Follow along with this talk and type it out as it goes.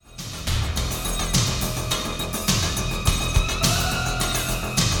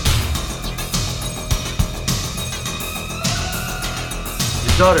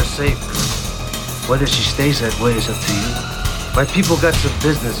daughter's safe. Whether she stays that way is up to you. My people got some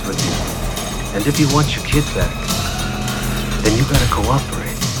business with you. And if you want your kid back, then you gotta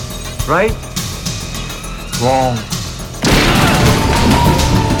cooperate. Right? Wrong.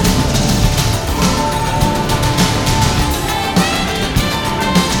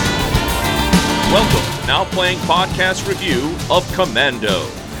 Welcome to Now Playing Podcast Review of Commando.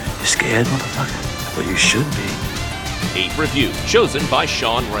 You scared, motherfucker? Well, you should be. A review chosen by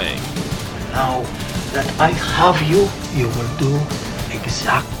Sean Ray. Now that I have you, you will do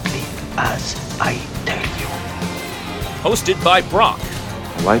exactly as I tell you. Hosted by Brock.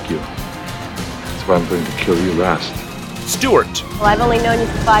 I like you. That's why I'm going to kill you last. Stuart. Well, I've only known you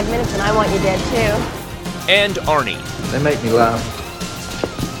for 5 minutes and I want you dead too. And Arnie. They make me laugh.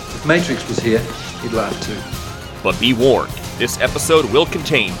 If Matrix was here, he'd laugh too. But be warned, this episode will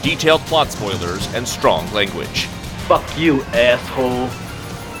contain detailed plot spoilers and strong language. Fuck you, asshole.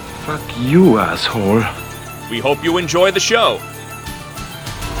 Fuck you, asshole. We hope you enjoy the show.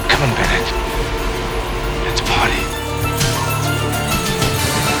 Come on, Bennett. Let's party.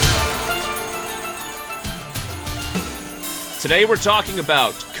 Today we're talking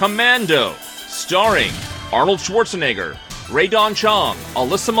about Commando, starring Arnold Schwarzenegger, Rae-Dawn Chong,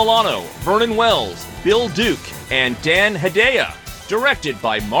 Alyssa Milano, Vernon Wells, Bill Duke, and Dan Hedaya. Directed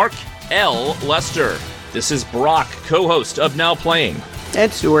by Mark L. Lester. This is Brock, co-host of Now Playing.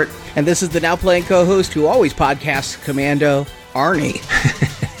 And Stuart. And this is the Now Playing co-host who always podcasts Commando, Arnie.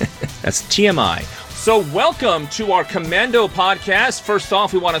 That's TMI. So welcome to our Commando podcast. First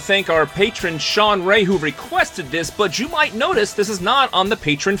off, we want to thank our patron Sean Ray who requested this, but you might notice this is not on the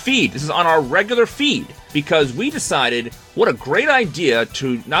patron feed. This is on our regular feed because we decided what a great idea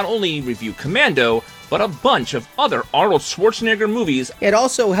to not only review Commando, but a bunch of other Arnold Schwarzenegger movies. It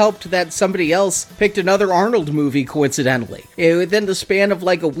also helped that somebody else picked another Arnold movie, coincidentally. Within the span of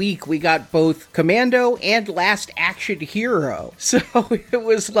like a week, we got both Commando and Last Action Hero. So it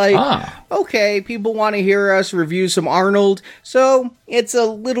was like, okay, people want to hear us review some Arnold. So it's a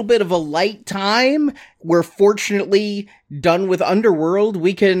little bit of a light time. We're fortunately done with Underworld.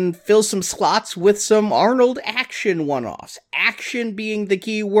 We can fill some slots with some Arnold action one-offs. Action being the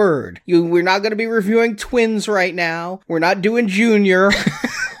key word. We're not going to be reviewing Twins right now. We're not doing Junior.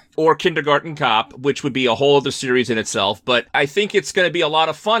 Or Kindergarten Cop, which would be a whole other series in itself. But I think it's going to be a lot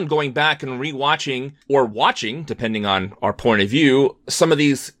of fun going back and rewatching, or watching, depending on our point of view, some of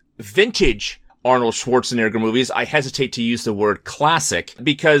these vintage Arnold Schwarzenegger movies. I hesitate to use the word classic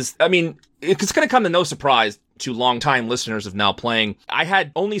because, I mean, it's going to come to no surprise to longtime listeners of Now Playing. I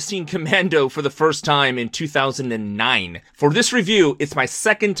had only seen Commando for the first time in 2009. For this review, it's my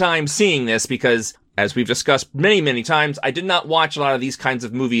second time seeing this because, as we've discussed many, many times, I did not watch a lot of these kinds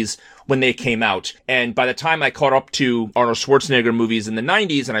of movies when they came out. And by the time I caught up to Arnold Schwarzenegger movies in the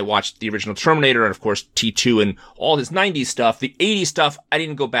 90s, and I watched the original Terminator and, of course, T2 and all his 90s stuff, the 80s stuff, I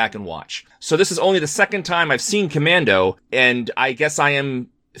didn't go back and watch. So this is only the second time I've seen Commando, and I guess I am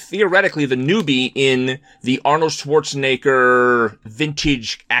theoretically the newbie in the Arnold Schwarzenegger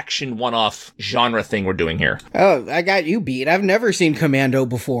vintage action one-off genre thing we're doing here. Oh, I got you beat. I've never seen Commando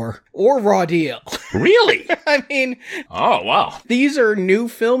before. Or Raw Deal. Really? I mean... Oh, wow. These are new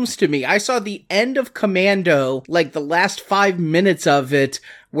films to me. I saw the end of Commando, like the last 5 minutes of it,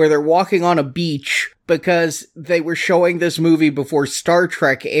 where they're walking on a beach because they were showing this movie before Star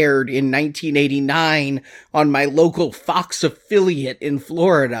Trek aired in 1989 on my local Fox affiliate in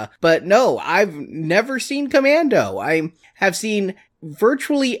Florida. But no, I've never seen Commando. I have seen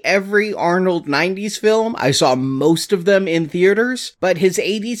virtually every Arnold 90s film. I saw most of them in theaters, but his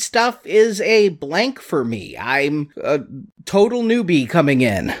 80s stuff is a blank for me. I'm a total newbie coming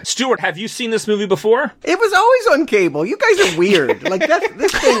in. Stuart, have you seen this movie before? It was always on cable. You guys are weird. Like,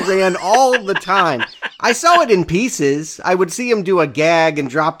 this thing ran all the time. I saw it in pieces. I would see him do a gag and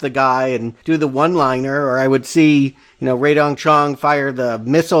drop the guy and do the one-liner, or I would see, Rae-Dawn Chong fire the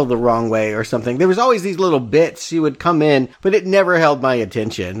missile the wrong way or something. There was always these little bits. She would come in, but it never held my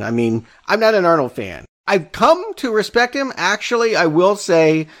attention. I mean, I'm not an Arnold fan. I've come to respect him. Actually, I will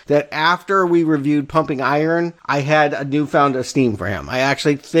say that after we reviewed Pumping Iron, I had a newfound esteem for him. I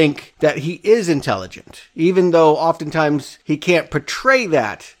actually think that he is intelligent, even though oftentimes he can't portray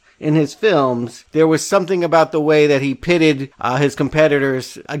that in his films. There was something about the way that he pitted his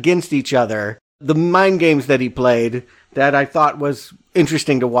competitors against each other, the mind games that he played, that I thought was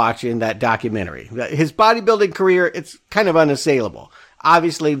interesting to watch in that documentary. His bodybuilding career, it's kind of unassailable.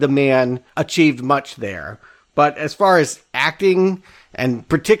 Obviously, the man achieved much there. But as far as acting, and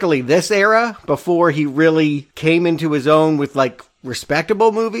particularly this era, before he really came into his own with,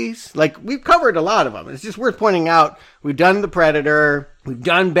 respectable movies, we've covered a lot of them. It's just worth pointing out, we've done The Predator, We've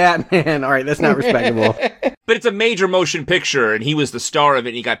done Batman. All right, that's not respectable. But it's a major motion picture, and he was the star of it,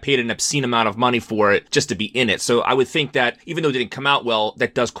 and he got paid an obscene amount of money for it just to be in it. So I would think that, even though it didn't come out well,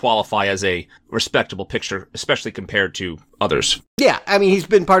 that does qualify as a respectable picture, especially compared to others. Yeah, I mean, he's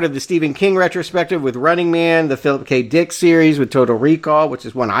been part of the Stephen King retrospective with Running Man, the Philip K. Dick series with Total Recall, which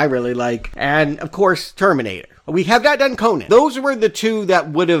is one I really like, and, of course, Terminator. We have not done Conan. Those were the two that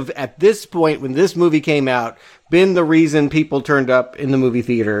would have, at this point, when this movie came out, been the reason people turned up in the movie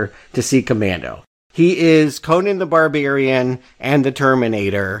theater to see Commando. He is Conan the Barbarian and the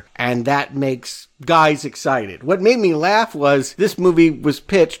Terminator, and that makes guys excited. What made me laugh was this movie was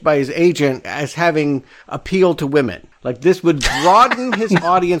pitched by his agent as having appeal to women. Like, this would broaden his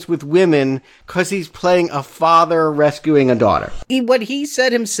audience with women because he's playing a father rescuing a daughter. What he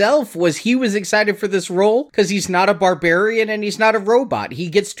said himself was he was excited for this role because he's not a barbarian and he's not a robot. He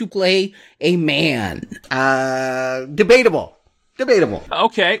gets to play a man. Debatable.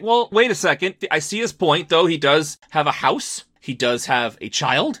 Okay, well, wait a second. I see his point, though. He does have a house. He does have a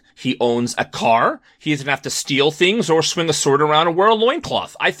child. He owns a car. He doesn't have to steal things or swing a sword around or wear a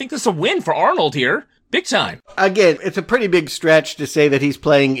loincloth. I think this is a win for Arnold here. Big time. Again, it's a pretty big stretch to say that he's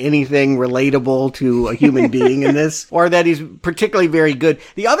playing anything relatable to a human being in this, or that he's particularly very good.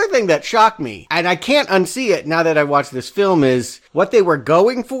 The other thing that shocked me, and I can't unsee it now that I watched this film, is what they were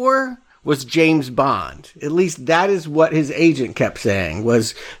going for was James Bond. At least that is what his agent kept saying,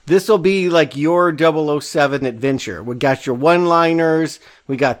 was this will be like your 007 adventure. We got your one-liners.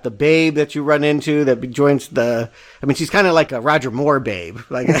 We got the babe that you run into that joins she's kind of like a Roger Moore babe.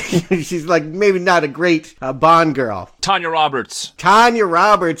 Like, she's like maybe not a great Bond girl. Tanya Roberts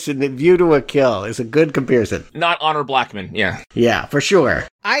in The View to a Kill is a good comparison. Not Honor Blackman, yeah. Yeah, for sure.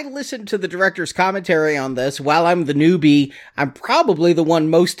 I listened to the director's commentary on this. While I'm the newbie, I'm probably the one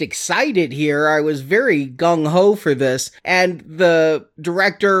most excited here. I was very gung-ho for this. And the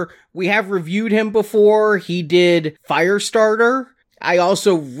director, we have reviewed him before. He did Firestarter. I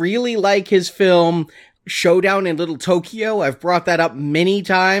also really like his film Showdown in Little Tokyo. I've brought that up many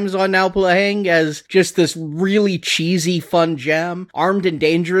times on Now Playing as just this really cheesy, fun gem. Armed and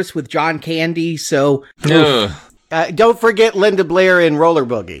Dangerous with John Candy, so... Don't forget Linda Blair in Roller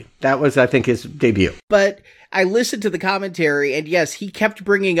Boogie. That was, I think, his debut. But I listened to the commentary, and yes, he kept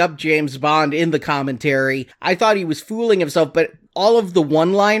bringing up James Bond in the commentary. I thought he was fooling himself, but all of the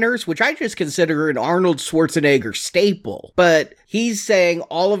one-liners, which I just consider an Arnold Schwarzenegger staple, but he's saying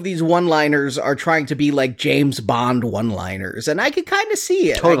all of these one-liners are trying to be like James Bond one-liners, and I could kind of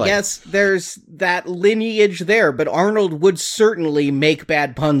see it. Totally. I guess there's that lineage there, but Arnold would certainly make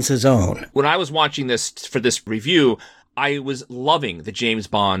bad puns his own. When I was watching this for this review, I was loving the James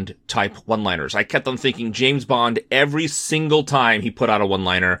Bond type one-liners. I kept on thinking James Bond every single time he put out a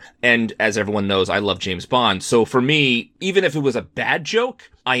one-liner. And as everyone knows, I love James Bond. So for me, even if it was a bad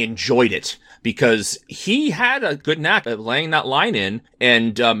joke, I enjoyed it because he had a good knack at laying that line in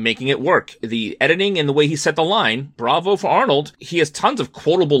and making it work. The editing and the way he set the line, bravo for Arnold. He has tons of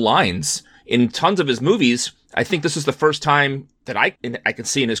quotable lines in tons of his movies. I think this is the first time that I can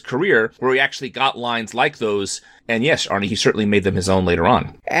see in his career where he actually got lines like those. And yes, Arnie, he certainly made them his own later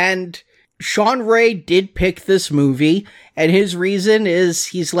on. And Sean Ray did pick this movie, and his reason is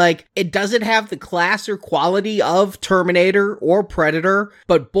he's like, it doesn't have the class or quality of Terminator or Predator,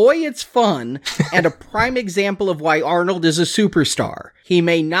 but boy, it's fun, and a prime example of why Arnold is a superstar. He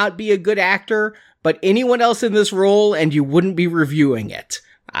may not be a good actor, but anyone else in this role, and you wouldn't be reviewing it.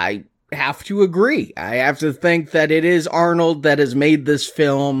 I have to agree. I have to think that it is Arnold that has made this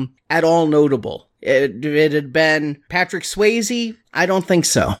film at all notable. It had been Patrick Swayze, I don't think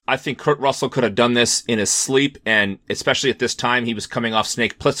so. I think Kurt Russell could have done this in his sleep, and especially at this time, he was coming off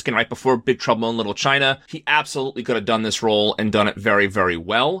Snake Plissken right before Big Trouble in Little China. He absolutely could have done this role and done it very, very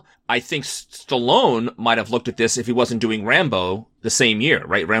well. I think Stallone might have looked at this if he wasn't doing Rambo the same year,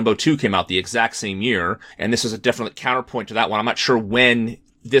 right? Rambo 2 came out the exact same year, and this is a definite counterpoint to that one. I'm not sure when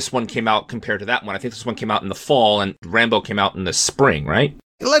this one came out compared to that one. I think this one came out in the fall, and Rambo came out in the spring, right?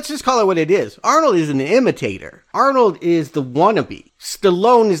 Let's just call it what it is. Arnold is an imitator. Arnold is the wannabe.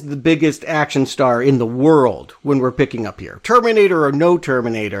 Stallone is the biggest action star in the world when we're picking up here. Terminator or no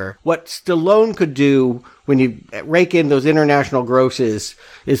Terminator, what Stallone could do when you rake in those international grosses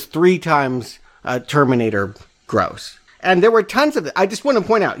is 3 times Terminator gross. And there were tons of it. I just want to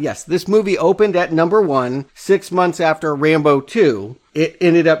point out, yes, this movie opened at number 1 6 months after Rambo 2. It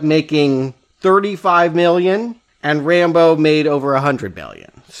ended up making $35 million. And Rambo made over $100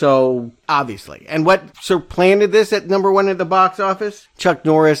 million. So, obviously. And what supplanted this at number 1 at the box office? Chuck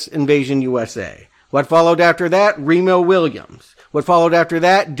Norris, Invasion USA. What followed after that? Remo Williams. What followed after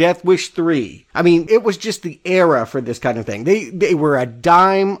that? Death Wish 3. I mean, it was just the era for this kind of thing. They were a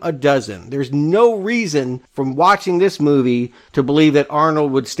dime a dozen. There's no reason from watching this movie to believe that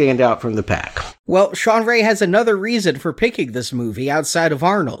Arnold would stand out from the pack. Well, Sean Ray has another reason for picking this movie outside of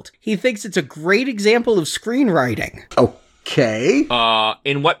Arnold. He thinks it's a great example of screenwriting. Okay.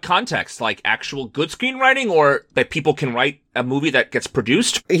 In what context? Like actual good screenwriting, or that people can write a movie that gets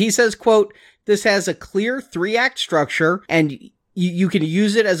produced? He says, quote, "This has a clear 3-act structure, and you can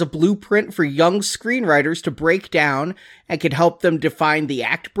use it as a blueprint for young screenwriters to break down and can help them define the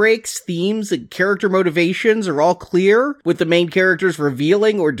act breaks, themes, and character motivations are all clear, with the main characters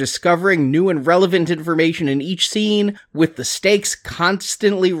revealing or discovering new and relevant information in each scene, with the stakes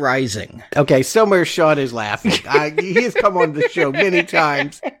constantly rising." Okay, somewhere Sean is laughing. He has come on the show many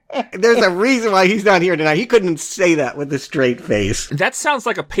times. There's a reason why he's not here tonight. He couldn't say that with a straight face. That sounds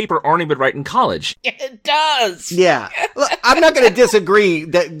like a paper Arnie would write in college. It does! Yeah. Look, I'm not going to disagree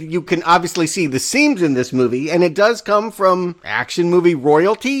that you can obviously see the seams in this movie, and it does come from action movie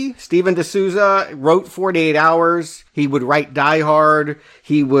royalty. Steven D'Souza wrote 48 Hours. He would write Die Hard.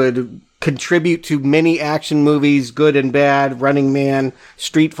 He would contribute to many action movies, good and bad, Running Man,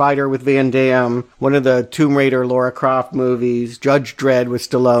 Street Fighter with Van Damme, one of the Tomb Raider Lara Croft movies, Judge Dredd with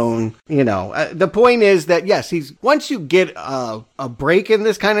Stallone. You know, the point is that, yes, once you get a break in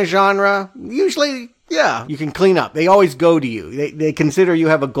this kind of genre, usually, yeah, you can clean up. They always go to you. They consider you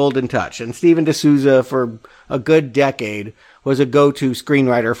have a golden touch. And Steven D'Souza, for a good decade, was a go-to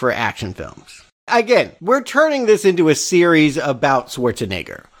screenwriter for action films. Again, we're turning this into a series about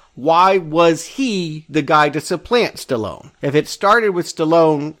Schwarzenegger. Why was he the guy to supplant Stallone? If it started with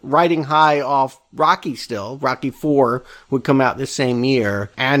Stallone riding high off Rocky still, Rocky 4 would come out this same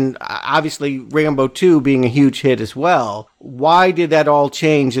year, and obviously Rambo 2 being a huge hit as well, why did that all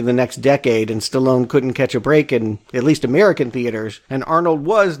change in the next decade and Stallone couldn't catch a break in at least American theaters, and Arnold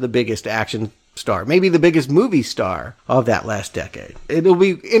was the biggest action star, maybe the biggest movie star of that last decade? It'll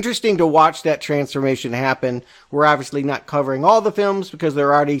be interesting to watch that transformation happen. We're obviously not covering all the films because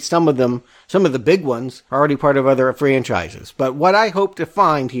they're already, some of the big ones are already part of other franchises. But what I hope to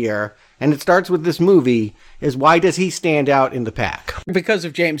find here, and it starts with this movie, is why does he stand out in the pack? Because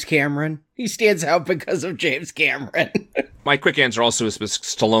of James Cameron. He stands out because of James Cameron. My quick answer also is because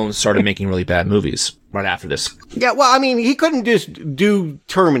Stallone started making really bad movies right after this. Yeah, well, I mean, he couldn't just do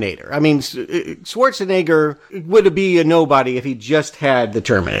Terminator. I mean, Schwarzenegger would be a nobody if he just had the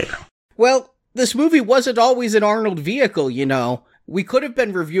Terminator. Well, this movie wasn't always an Arnold vehicle, you know. We could have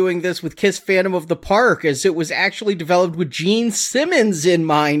been reviewing this with Kiss Phantom of the Park, as it was actually developed with Gene Simmons in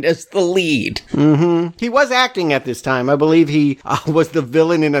mind as the lead. Mm-hmm. He was acting at this time. I believe he was the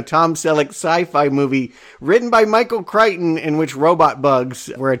villain in a Tom Selleck sci-fi movie written by Michael Crichton in which robot bugs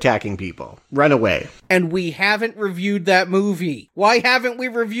were attacking people. Runaway. And we haven't reviewed that movie. Why haven't we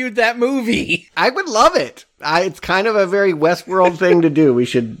reviewed that movie? I would love it. It's kind of a very Westworld thing to do. We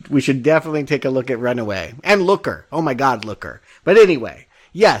should definitely take a look at Runaway. And Looker. Oh my God, Looker. But anyway,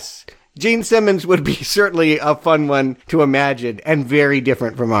 yes, Gene Simmons would be certainly a fun one to imagine and very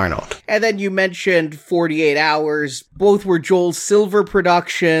different from Arnold. And then you mentioned 48 Hours. Both were Joel Silver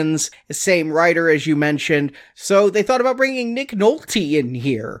productions, same writer as you mentioned. So they thought about bringing Nick Nolte in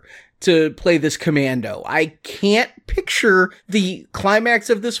here to play this commando. I can't picture the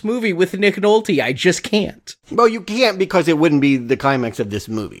climax of this movie with Nick Nolte. I just can't. Well, you can't because it wouldn't be the climax of this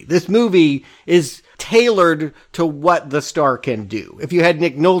movie. This movie is tailored to what the star can do. If you had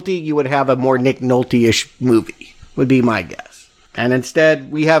Nick Nolte, you would have a more Nick Nolte-ish movie, would be my guess. And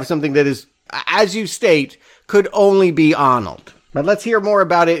instead, we have something that is, as you state, could only be Arnold. But let's hear more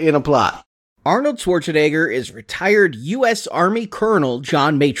about it in a plot. Arnold Schwarzenegger is retired U.S. Army Colonel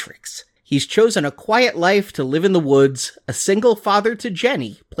John Matrix. He's chosen a quiet life to live in the woods, a single father to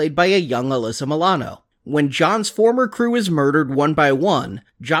Jenny, played by a young Alyssa Milano. When John's former crew is murdered one by one,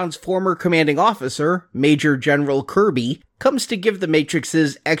 John's former commanding officer, Major General Kirby, comes to give the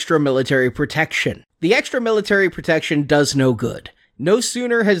Matrixes extra military protection. The extra military protection does no good. No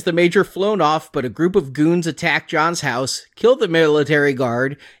sooner has the Major flown off, but a group of goons attack John's house, kill the military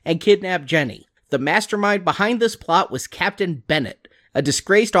guard, and kidnap Jenny. The mastermind behind this plot was Captain Bennett, a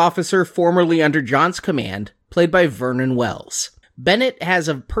disgraced officer formerly under John's command, played by Vernon Wells. Bennett has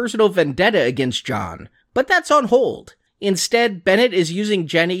a personal vendetta against John, but that's on hold. Instead, Bennett is using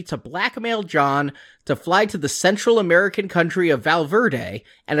Jenny to blackmail John to fly to the Central American country of Valverde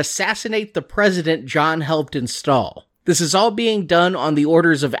and assassinate the president John helped install. This is all being done on the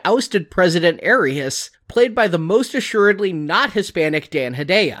orders of ousted President Arias, played by the most assuredly not Hispanic Dan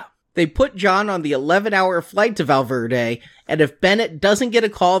Hedaya. They put John on the 11-hour flight to Valverde, and if Bennett doesn't get a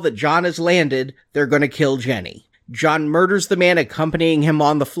call that John has landed, they're going to kill Jenny. John murders the man accompanying him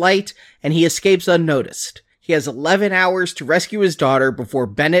on the flight, and he escapes unnoticed. He has 11 hours to rescue his daughter before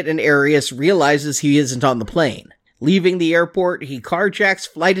Bennett and Arias realizes he isn't on the plane. Leaving the airport, he carjacks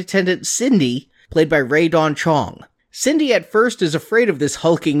flight attendant Cindy, played by Ray Dawn Chong. Cindy at first is afraid of this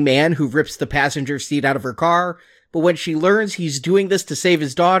hulking man who rips the passenger seat out of her car, but when she learns he's doing this to save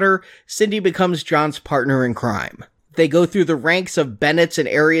his daughter, Cindy becomes John's partner in crime. They go through the ranks of Bennett's and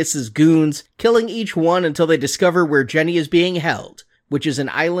Arias' goons, killing each one until they discover where Jenny is being held, which is an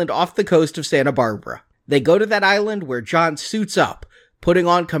island off the coast of Santa Barbara. They go to that island where John suits up, putting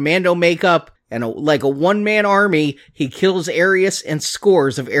on commando makeup, and like a one-man army, he kills Arias and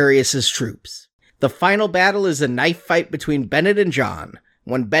scores of Arias' troops. The final battle is a knife fight between Bennett and John.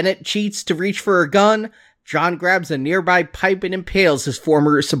 When Bennett cheats to reach for a gun, John grabs a nearby pipe and impales his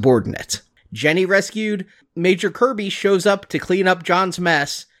former subordinate. Jenny rescued, Major Kirby shows up to clean up John's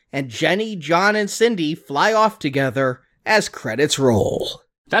mess, and Jenny, John, and Cindy fly off together as credits roll.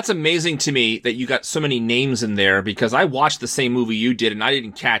 That's amazing to me that you got so many names in there, because I watched the same movie you did and I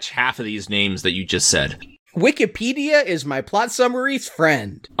didn't catch half of these names that you just said. Wikipedia is my plot summary's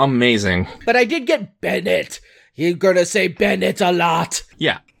friend. Amazing. But I did get Bennett. You're gonna say Bennett a lot.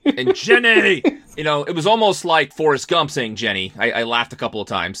 Yeah. And Jenny! You know, it was almost like Forrest Gump saying Jenny. I laughed a couple of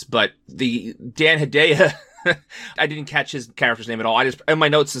times, but the Dan Hedaya, I didn't catch his character's name at all. In my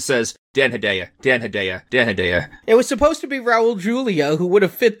notes it says Dan Hedaya, Dan Hedaya, Dan Hedaya. It was supposed to be Raul Julia, who would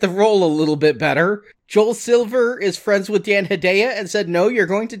have fit the role a little bit better. Joel Silver is friends with Dan Hedaya and said, no, you're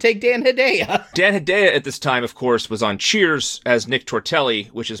going to take Dan Hedaya. Dan Hedaya at this time, of course, was on Cheers as Nick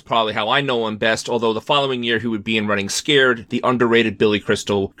Tortelli, which is probably how I know him best, although the following year he would be in Running Scared, the underrated Billy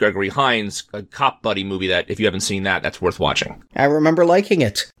Crystal, Gregory Hines, a cop buddy movie that, if you haven't seen that, that's worth watching. I remember liking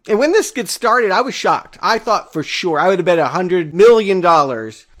it. And when this gets started, I was shocked. I thought for sure, I would have bet $100 million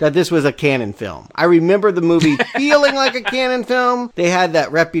that this was a Cannon film. I remember the movie feeling like a Cannon film. They had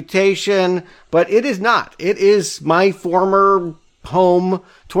that reputation, but it is not. It is my former home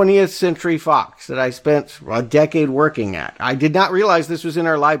 20th Century Fox that I spent a decade working at. I did not realize this was in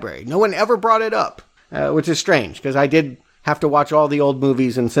our library. No one ever brought it up, which is strange because I did have to watch all the old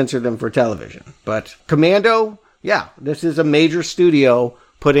movies and censor them for television. But Commando, yeah, this is a major studio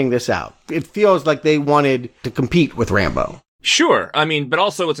putting this out. It feels like they wanted to compete with Rambo. Sure. I mean, but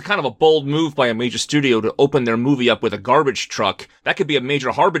also it's a kind of a bold move by a major studio to open their movie up with a garbage truck. That could be a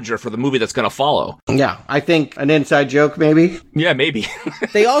major harbinger for the movie that's going to follow. Yeah, I think an inside joke, maybe. Yeah, maybe.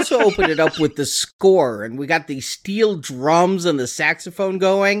 They also opened it up with the score, and we got these steel drums and the saxophone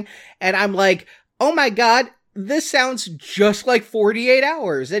going, and I'm like, oh my god, this sounds just like 48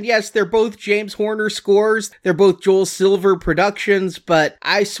 Hours. And yes, they're both James Horner scores. They're both Joel Silver productions, but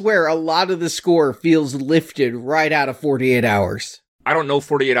I swear a lot of the score feels lifted right out of 48 Hours. I don't know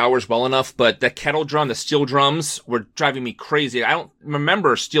 48 Hours well enough, but the kettle drum, the steel drums were driving me crazy. I don't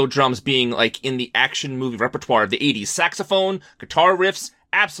remember steel drums being like in the action movie repertoire of the 80s. Saxophone, guitar riffs,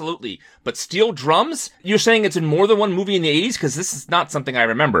 absolutely. But steel drums? You're saying it's in more than one movie in the 80s? Because this is not something I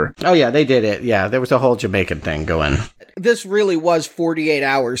remember. Oh, yeah, they did it. Yeah, there was a whole Jamaican thing going. This really was 48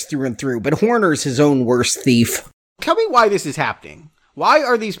 Hours through and through, but Horner's his own worst thief. Tell me why this is happening. Why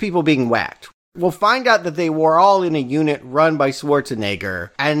are these people being whacked? We'll find out that they were all in a unit run by Schwarzenegger.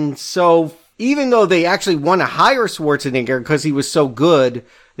 And so even though they actually want to hire Schwarzenegger because he was so good,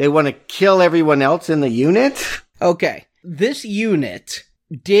 they want to kill everyone else in the unit? Okay, this unit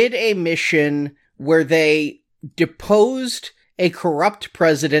did a mission where they deposed a corrupt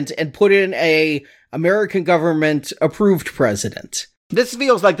president and put in a American government approved president. This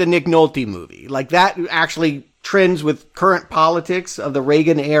feels like the Nick Nolte movie. Like that actually trends with current politics of the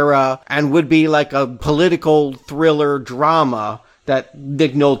Reagan era and would be like a political thriller drama that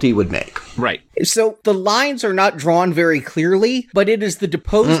Nick Nolte would make. Right. So the lines are not drawn very clearly, but it is the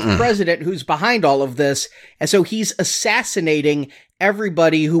deposed president who's behind all of this. And so he's assassinating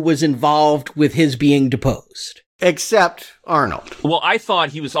everybody who was involved with his being deposed. Except Arnold. Well, I thought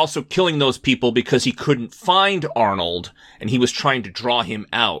he was also killing those people because he couldn't find Arnold and he was trying to draw him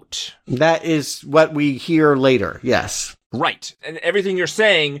out. That is what we hear later, yes. Right. And everything you're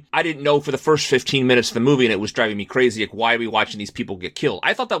saying, I didn't know for the first 15 minutes of the movie, and it was driving me crazy. Like, why are we watching these people get killed?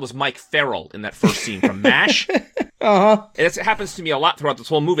 I thought that was Mike Farrell in that first scene from MASH. Uh-huh. And it happens to me a lot throughout this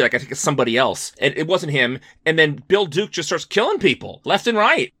whole movie. Like, I think it's somebody else. And it wasn't him. And then Bill Duke just starts killing people left and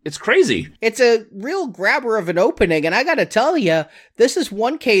right. It's crazy. It's a real grabber of an opening, and I gotta tell you, this is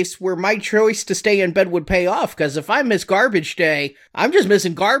one case where my choice to stay in bed would pay off, because if I miss Garbage Day, I'm just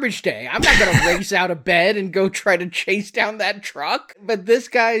missing Garbage Day. I'm not gonna race out of bed and go try to chase down that truck. But this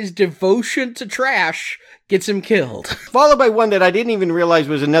guy's devotion to trash gets him killed. Followed by one that I didn't even realize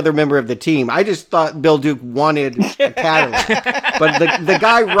was another member of the team. I just thought Bill Duke wanted a Cadillac. But the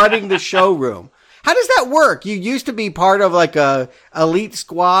guy running the showroom. How does that work? You used to be part of like a elite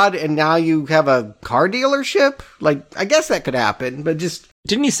squad and now you have a car dealership? Like, I guess that could happen, but just...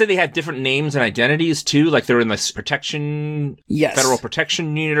 Didn't he say they had different names and identities too? Like they're in this federal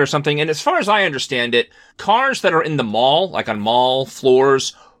protection unit or something. And as far as I understand it, cars that are in the mall, like on mall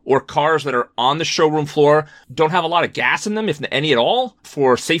floors, or cars that are on the showroom floor don't have a lot of gas in them, if any at all,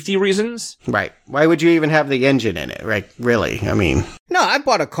 for safety reasons. Right. Why would you even have the engine in it? Right. Really? I mean... No, I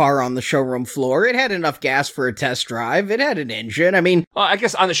bought a car on the showroom floor. It had enough gas for a test drive. It had an engine. I mean... Well, I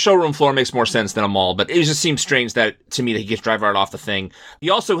guess on the showroom floor makes more sense than a mall, but it just seems strange that, to me, that he gets drive right off the thing. He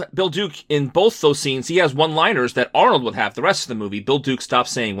also, Bill Duke, in both those scenes, he has one-liners that Arnold would have the rest of the movie. Bill Duke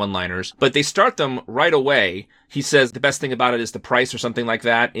stops saying one-liners, but they start them right away. He says the best thing about it is the price or something like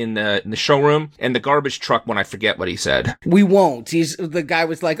that in the showroom, and the garbage truck one, I forget what he said. We won't. The guy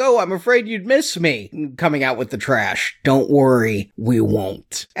was like, oh, I'm afraid you'd miss me coming out with the trash. Don't worry, we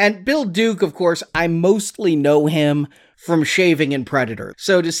won't. And Bill Duke, of course, I mostly know him from Shaving in Predator.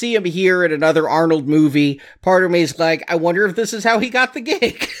 So to see him here in another Arnold movie, part of me is like, I wonder if this is how he got the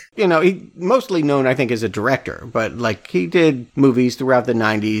gig. You know, he mostly known, I think, as a director, but like he did movies throughout the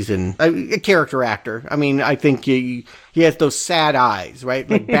 90s and a character actor. I mean, I think he has those sad eyes, right?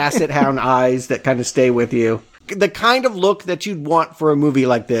 Like Basset Hound eyes that kind of stay with you. The kind of look that you'd want for a movie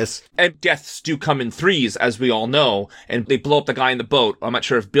like this. And deaths do come in threes, as we all know, and they blow up the guy in the boat. I'm not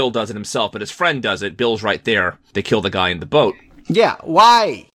sure if Bill does it himself, but his friend does it. Bill's right there. They kill the guy in the boat. Yeah,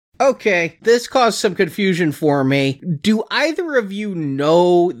 why? Okay, this caused some confusion for me. Do either of you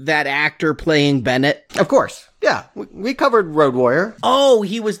know that actor playing Bennett? Of course. Yeah, we covered Road Warrior. Oh,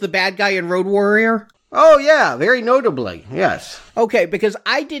 he was the bad guy in Road Warrior? Oh, yeah, very notably, yes. Okay, because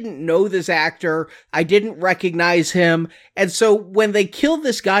I didn't know this actor, I didn't recognize him, and so when they kill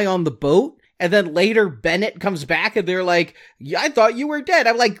this guy on the boat, and then later Bennett comes back and they're like, yeah, I thought you were dead.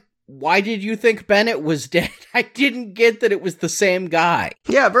 I'm like, why did you think Bennett was dead? I didn't get that it was the same guy.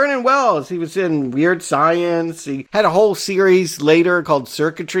 Yeah, Vernon Wells, he was in Weird Science. He had a whole series later called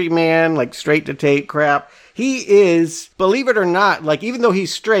Circuitry Man, like straight to tape crap. He is, believe it or not, like even though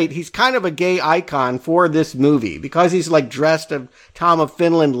he's straight, he's kind of a gay icon for this movie because he's like dressed of Tom of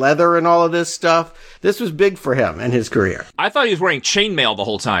Finland leather and all of this stuff. This was big for him and his career. I thought he was wearing chainmail the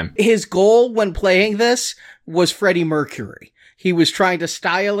whole time. His goal when playing this was Freddie Mercury. He was trying to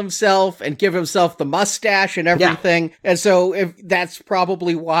style himself and give himself the mustache and everything. Yeah. And so that's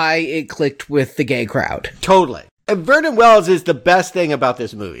probably why it clicked with the gay crowd. Totally. And Vernon Wells is the best thing about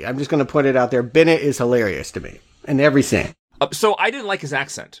this movie. I'm just going to put it out there. Bennett is hilarious to me in every scene. So I didn't like his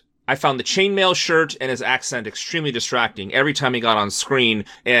accent. I found the chainmail shirt and his accent extremely distracting every time he got on screen.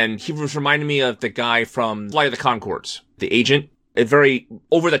 And he was reminding me of the guy from Flight of the Conchords, the agent. A very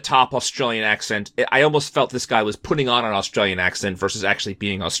over-the-top Australian accent. I almost felt this guy was putting on an Australian accent versus actually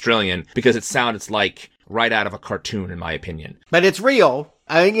being Australian because it sounded like right out of a cartoon, in my opinion. But it's real.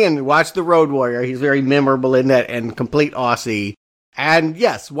 Again, watch The Road Warrior. He's very memorable in that and complete Aussie. And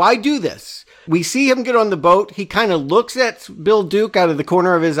yes, why do this? We see him get on the boat. He kind of looks at Bill Duke out of the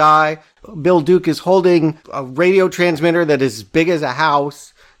corner of his eye. Bill Duke is holding a radio transmitter that is as big as a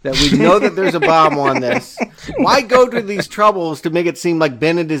house. That we know that there's a bomb on this. Why go to these troubles to make it seem like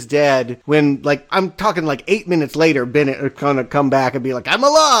Bennett is dead when, like, I'm talking like 8 minutes later, Bennett is going to come back and be like, I'm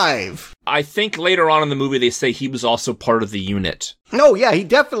alive! I think later on in the movie they say he was also part of the unit. No, yeah, he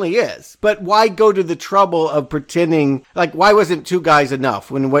definitely is. But why go to the trouble of pretending, like, why wasn't two guys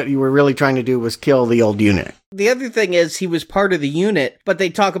enough when what you were really trying to do was kill the old unit? The other thing is he was part of the unit, but they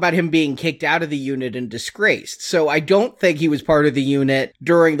talk about him being kicked out of the unit and disgraced. So I don't think he was part of the unit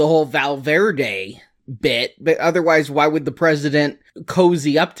during the whole Valverde bit, but otherwise, why would the president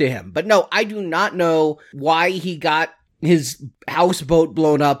cozy up to him? But no, I do not know why he got his houseboat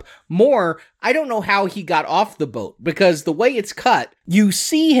blown up. More, I don't know how he got off the boat, because the way it's cut, you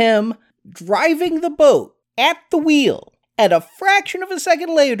see him driving the boat at the wheel, and a fraction of a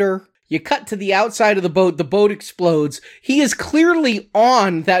second later, you cut to the outside of the boat explodes. He is clearly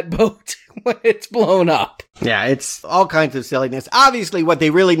on that boat when it's blown up. Yeah, it's all kinds of silliness. Obviously, what they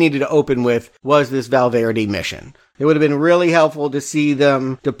really needed to open with was this Valverde mission. It would have been really helpful to see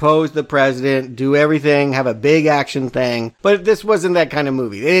them depose the president, do everything, have a big action thing. But this wasn't that kind of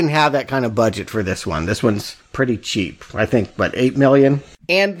movie. They didn't have that kind of budget for this one. This one's pretty cheap. I think, $8 million?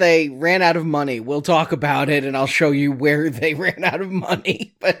 And they ran out of money. We'll talk about it, and I'll show you where they ran out of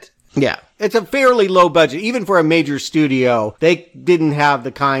money. But yeah, it's a fairly low budget. Even for a major studio, they didn't have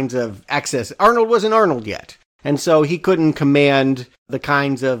the kinds of access. Arnold wasn't Arnold yet. And so he couldn't command the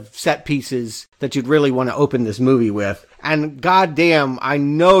kinds of set pieces that you'd really want to open this movie with. And goddamn, I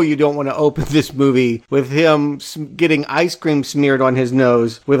know you don't want to open this movie with him getting ice cream smeared on his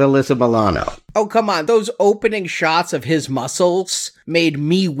nose with Alyssa Milano. Oh, come on. Those opening shots of his muscles made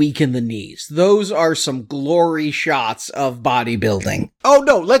me weak in the knees. Those are some glory shots of bodybuilding. Oh,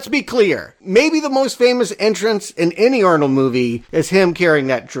 no, let's be clear. Maybe the most famous entrance in any Arnold movie is him carrying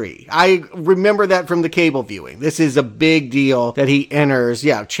that tree. I remember that from the cable viewing. This is a big deal that he enters.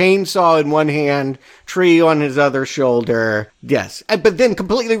 Yeah, chainsaw in one hand, tree on his other shoulder. Yes. But then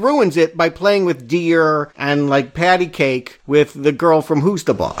completely ruins it by playing with deer and like patty cake with the girl from Who's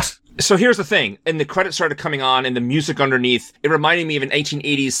the Boss. So here's the thing, and the credits started coming on and the music underneath, it reminded me of an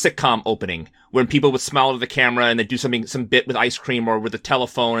 1880s sitcom opening when people would smile to the camera and they'd do some bit with ice cream or with a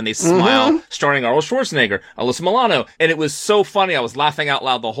telephone and they smile, starring Arnold Schwarzenegger, Alyssa Milano. And it was so funny. I was laughing out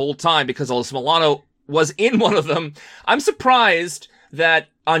loud the whole time because Alyssa Milano was in one of them. I'm surprised that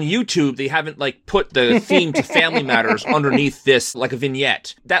on YouTube, they haven't, like, put the theme to Family Matters underneath this, like a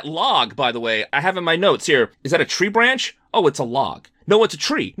vignette. That log, by the way, I have in my notes here. Is that a tree branch? Oh, it's a log. No, it's a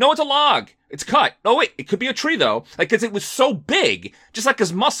tree. No, it's a log. It's cut. Oh, wait, it could be a tree, though. Like, because it was so big, just like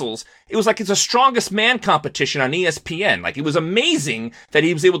his muscles, it was like it's a strongest man competition on ESPN. Like, it was amazing that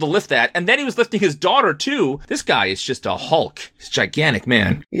he was able to lift that. And then he was lifting his daughter, too. This guy is just a Hulk. He's a gigantic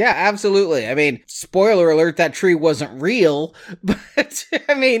man. Yeah, absolutely. I mean, spoiler alert, that tree wasn't real. But,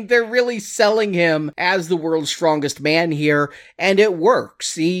 I mean, they're really selling him as the world's strongest man here. And it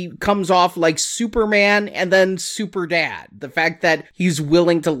works. He comes off like Superman and then Super Dad. The fact that he's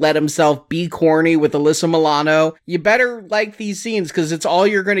willing to let himself be corny with Alyssa Milano. You better like these scenes because it's all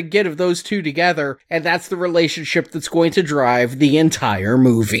you're going to get of those two together, and that's the relationship that's going to drive the entire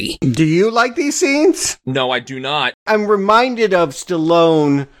movie. Do you like these scenes? No, I do not. I'm reminded of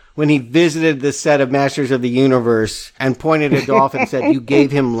Stallone when he visited the set of Masters of the Universe and pointed at Dolph and said, "You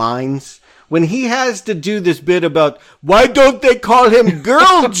gave him lines." When he has to do this bit about, why don't they call him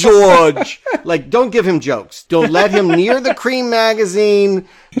Girl George? Like, don't give him jokes. Don't let him near the Cream magazine.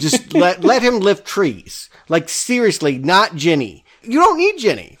 Just let him lift trees. Like, seriously, not Jenny. You don't need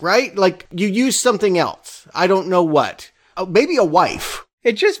Jenny, right? Like, you use something else. I don't know what. Maybe a wife.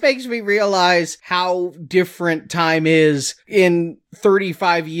 It just makes me realize how different time is in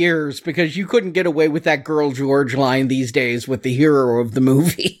 35 years because you couldn't get away with that Girl George line these days with the hero of the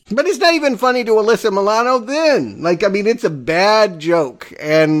movie. But it's not even funny to Alyssa Milano then. Like, I mean, it's a bad joke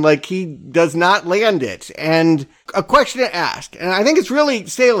and like he does not land it. And a question to ask, and I think it's really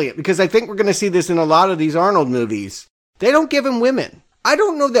salient because I think we're going to see this in a lot of these Arnold movies. They don't give him women. I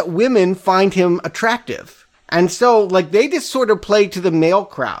don't know that women find him attractive. And so, like, they just sort of play to the male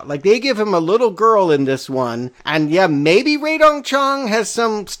crowd. Like, they give him a little girl in this one. And yeah, maybe Rae Dawn Chong has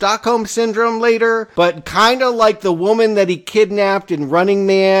some Stockholm Syndrome later. But kind of like the woman that he kidnapped in Running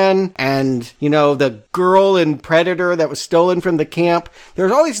Man. And, you know, the girl in Predator that was stolen from the camp.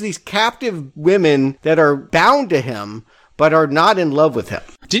 There's always these captive women that are bound to him, but are not in love with him.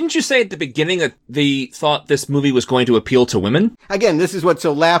 Didn't you say at the beginning that they thought this movie was going to appeal to women? Again, this is what's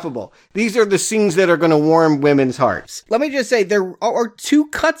so laughable. These are the scenes that are going to warm women's hearts. Let me just say, there are two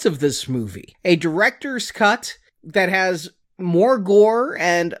cuts of this movie. A director's cut that has more gore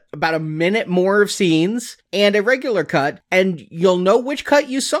and about a minute more of scenes, and a regular cut, and you'll know which cut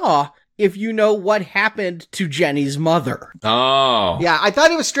you saw if you know what happened to Jenny's mother. Oh. Yeah, I thought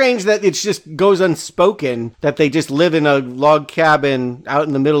it was strange that it just goes unspoken, that they just live in a log cabin out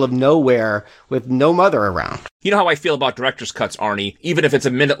in the middle of nowhere with no mother around. You know how I feel about director's cuts, Arnie, even if it's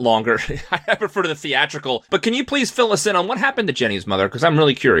a minute longer. I prefer the theatrical. But can you please fill us in on what happened to Jenny's mother? Because I'm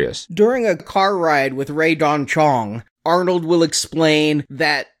really curious. During a car ride with Rae Dawn Chong, Arnold will explain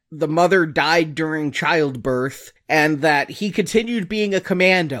that the mother died during childbirth and that he continued being a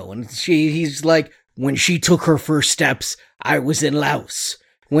commando. And he's like, when she took her first steps, I was in Laos.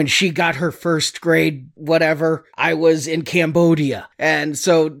 When she got her first grade, whatever, I was in Cambodia. And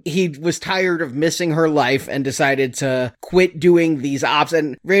so he was tired of missing her life and decided to quit doing these ops.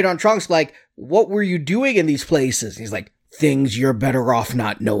 And Rae Dawn Chong's like, what were you doing in these places? He's like, things you're better off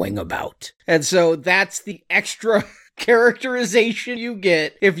not knowing about. And so that's the extra characterization you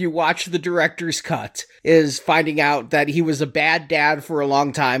get if you watch the director's cut, is finding out that he was a bad dad for a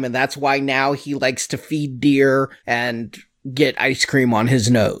long time, and that's why now he likes to feed deer and get ice cream on his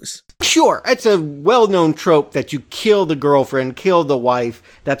nose. Sure, it's a well-known trope that you kill the girlfriend, kill the wife.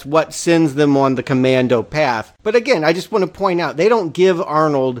 That's what sends them on the commando path. But again, I just want to point out, they don't give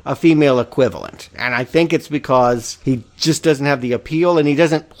Arnold a female equivalent. And I think it's because he just doesn't have the appeal and he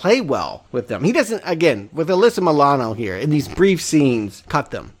doesn't play well with them. He doesn't, again, with Alyssa Milano here, in these brief scenes, cut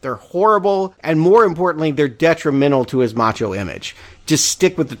them. They're horrible, and more importantly, they're detrimental to his macho image. just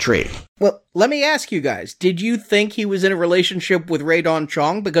stick with the tree. Well, let me ask you guys, did you think he was in a relationship with Rae Dawn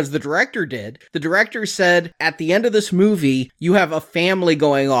Chong? Because the director did. The director said, at the end of this movie, you have a family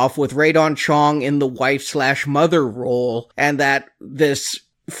going off with Rae Dawn Chong in the wife/mother role, and that this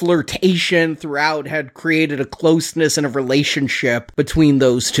flirtation throughout had created a closeness and a relationship between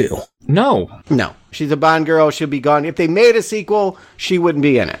those two. No. She's a Bond girl. She'll be gone. If they made a sequel, she wouldn't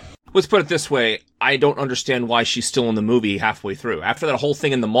be in it. Let's put it this way. I don't understand why she's still in the movie halfway through. After that whole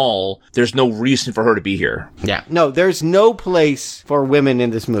thing in the mall, there's no reason for her to be here. Yeah. No, there's no place for women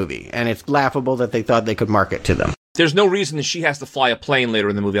in this movie, and it's laughable that they thought they could market to them. There's no reason that she has to fly a plane later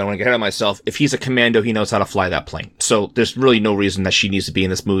in the movie. I don't want to get ahead of myself. If he's a commando, he knows how to fly that plane. So there's really no reason that she needs to be in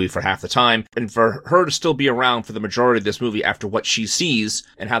this movie for half the time. And for her to still be around for the majority of this movie after what she sees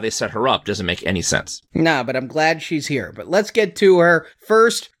and how they set her up doesn't make any sense. Nah, but I'm glad she's here. But let's get to her.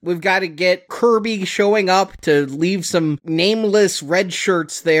 First, we've got to get Kirby showing up to leave some nameless red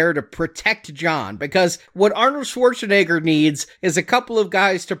shirts there to protect John. Because what Arnold Schwarzenegger needs is a couple of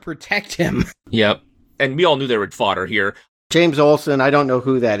guys to protect him. Yep. And we all knew they were fodder here. James Olsen, I don't know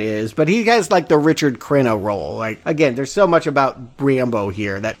who that is, but he has like the Richard Crenna role. Like, again, there's so much about Rambo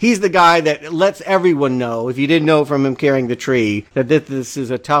here that he's the guy that lets everyone know, if you didn't know from him carrying the tree, that this is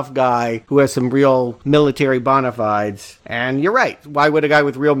a tough guy who has some real military bona fides. And you're right. Why would a guy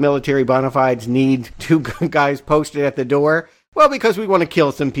with real military bona fides need two guys posted at the door? Well, because we want to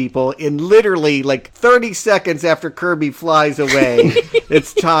kill some people in literally like 30 seconds after Kirby flies away.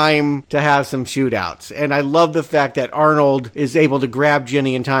 It's time to have some shootouts. And I love the fact that Arnold is able to grab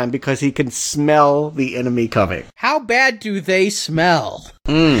Jenny in time because he can smell the enemy coming. How bad do they smell?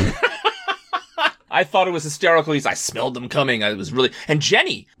 I thought it was hysterical. I smelled them coming. I was really... And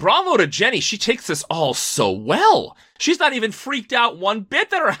Jenny, bravo to Jenny. She takes this all so well. She's not even freaked out one bit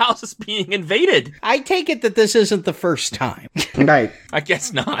that her house is being invaded. I take it that this isn't the first time. Right. I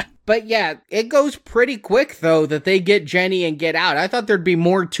guess not. But yeah, it goes pretty quick, though, that they get Jenny and get out. I thought there'd be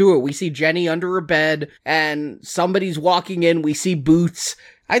more to it. We see Jenny under a bed, and somebody's walking in. We see boots.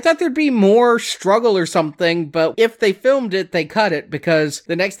 I thought there'd be more struggle or something, but if they filmed it, they cut it, because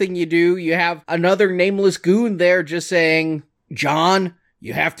the next thing you do, you have another nameless goon there just saying, John,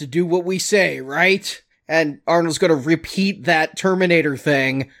 you have to do what we say, right? And Arnold's gonna repeat that Terminator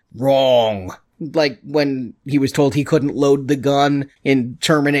thing. Wrong. Like when he was told he couldn't load the gun in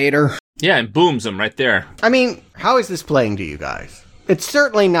Terminator. Yeah, and booms him right there. I mean, how is this playing to you guys? It's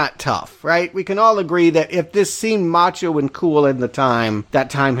certainly not tough, right? We can all agree that if this seemed macho and cool in the time, that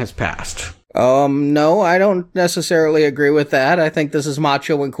time has passed. No, I don't necessarily agree with that. I think this is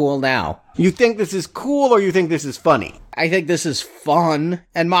macho and cool now. You think this is cool or you think this is funny? I think this is fun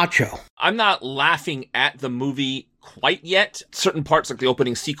and macho. I'm not laughing at the movie quite yet. Certain parts, like the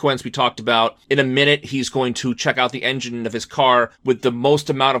opening sequence we talked about, in a minute he's going to check out the engine of his car with the most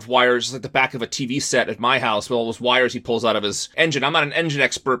amount of wires, like the back of a TV set at my house with all those wires he pulls out of his engine. I'm not an engine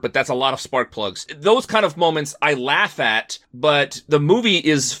expert, but that's a lot of spark plugs. Those kind of moments I laugh at, but the movie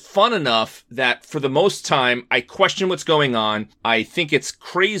is fun enough that for the most time I question what's going on. I think it's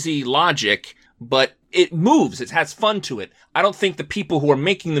crazy logic, but it moves. It has fun to it. I don't think the people who are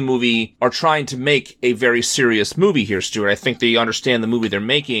making the movie are trying to make a very serious movie here, Stuart. I think they understand the movie they're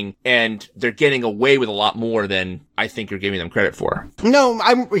making, and they're getting away with a lot more than I think you're giving them credit for. No,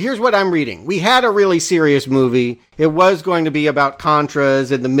 here's what I'm reading. We had a really serious movie. It was going to be about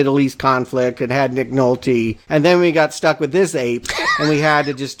Contras and the Middle East conflict and had Nick Nolte. And then we got stuck with this ape, and we had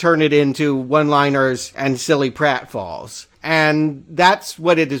to just turn it into one-liners and silly pratfalls. And that's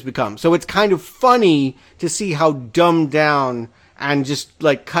what it has become. So it's kind of funny to see how dumbed down and just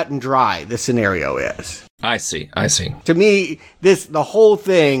like cut and dry the scenario is. I see. To me, the whole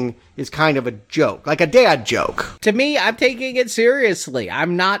thing is kind of a joke, like a dad joke. To me, I'm taking it seriously.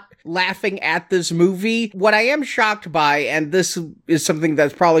 I'm not laughing at this movie. What I am shocked by, and this is something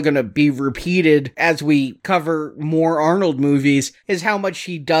that's probably going to be repeated as we cover more Arnold movies, is how much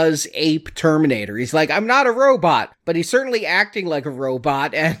he does ape Terminator. He's like, I'm not a robot, but he's certainly acting like a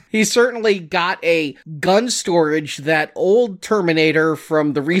robot, and he's certainly got a gun storage that old Terminator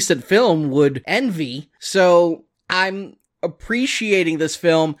from the recent film would envy. So I'm appreciating this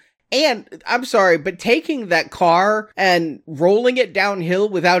film. And, I'm sorry, but taking that car and rolling it downhill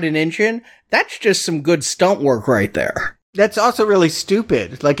without an engine, that's just some good stunt work right there. That's also really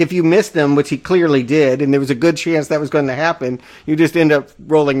stupid. Like, if you missed them, which he clearly did, and there was a good chance that was going to happen, you just end up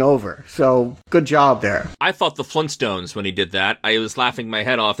rolling over. So, good job there. I thought the Flintstones when he did that. I was laughing my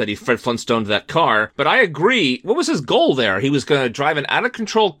head off that he Fred Flintstones that car. But I agree. What was his goal there? He was going to drive an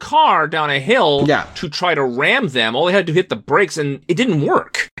out-of-control car down a hill to try to ram them. All he had to hit the brakes, and it didn't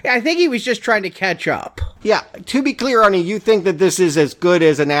work. I think he was just trying to catch up. Yeah, to be clear, Arnie, you think that this is as good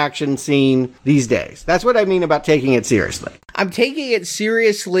as an action scene these days. That's what I mean about taking it seriously. I'm taking it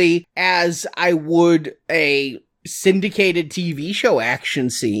seriously as I would a syndicated TV show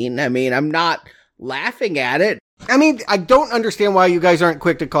action scene. I mean, I'm not laughing at it. I mean, I don't understand why you guys aren't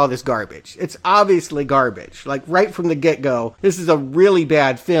quick to call this garbage. It's obviously garbage. Like, right from the get-go, this is a really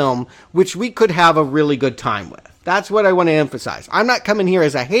bad film, which we could have a really good time with. That's what I want to emphasize. I'm not coming here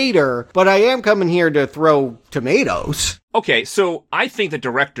as a hater, but I am coming here to throw tomatoes. Okay, so I think the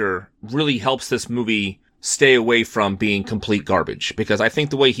director really helps this movie stay away from being complete garbage, because I think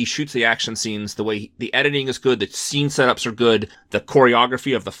the way he shoots the action scenes, the way the editing is good, the scene setups are good, the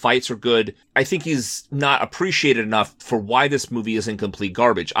choreography of the fights are good. I think he's not appreciated enough for why this movie isn't complete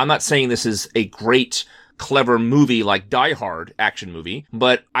garbage. I'm not saying this is a great, clever movie like Die Hard action movie,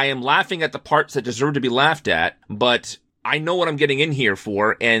 but I am laughing at the parts that deserve to be laughed at, but I know what I'm getting in here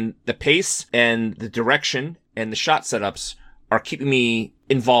for, and the pace and the direction and the shot setups are keeping me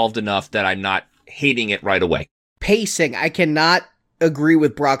involved enough that I'm not hating it right away. Pacing. I cannot agree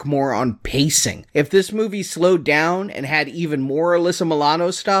with Brock Moore on pacing. If this movie slowed down and had even more Alyssa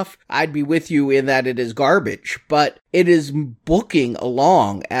Milano stuff, I'd be with you in that it is garbage. But it is booking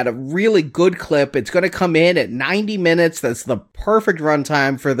along at a really good clip. It's going to come in at 90 minutes. That's the perfect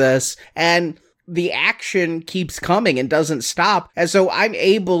runtime for this. And the action keeps coming and doesn't stop. And so I'm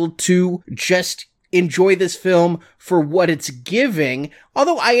able to just enjoy this film for what it's giving,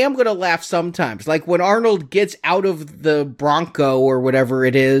 although I am going to laugh sometimes. Like when Arnold gets out of the Bronco or whatever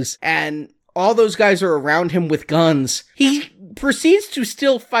it is, and all those guys are around him with guns, he proceeds to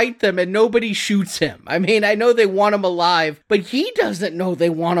still fight them and nobody shoots him. I mean, I know they want him alive, but he doesn't know they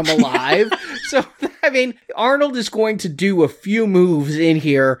want him alive. So, I mean, Arnold is going to do a few moves in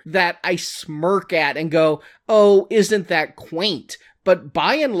here that I smirk at and go, oh, isn't that quaint? But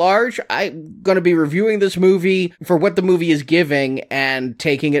by and large, I'm going to be reviewing this movie for what the movie is giving and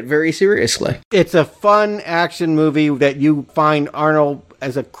taking it very seriously. It's a fun action movie that you find Arnold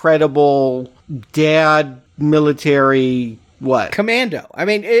as a credible dad, military, what? Commando. I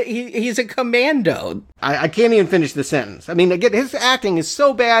mean, he's a commando. I can't even finish the sentence. I mean, again, his acting is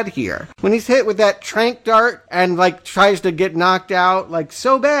so bad here. When he's hit with that tranq dart and, like, tries to get knocked out, like,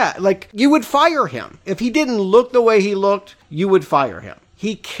 so bad. Like, you would fire him. If he didn't look the way he looked, you would fire him.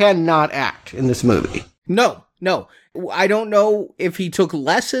 He cannot act in this movie. No. I don't know if he took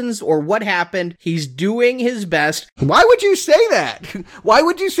lessons or what happened. He's doing his best. Why would you say that? Why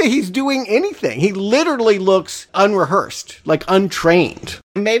would you say he's doing anything? He literally looks unrehearsed, like untrained.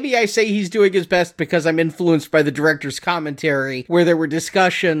 Maybe I say he's doing his best because I'm influenced by the director's commentary, where there were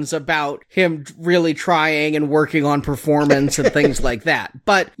discussions about him really trying and working on performance and things like that.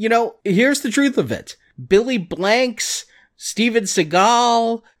 But, you know, here's the truth of it. Billy Blanks, Steven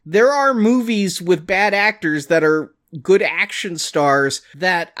Seagal, there are movies with bad actors that are good action stars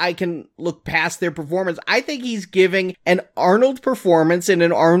that I can look past their performance. I think he's giving an Arnold performance in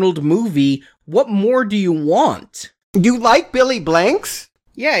an Arnold movie. What more do you want? You like Billy Blanks?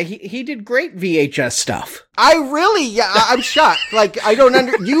 Yeah, he did great VHS stuff. I'm shocked. Like, I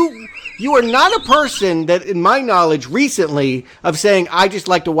don't you are not a person that, in my knowledge, recently, of saying, I just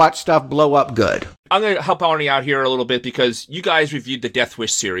like to watch stuff blow up good. I'm going to help Arnie out here a little bit because you guys reviewed the Death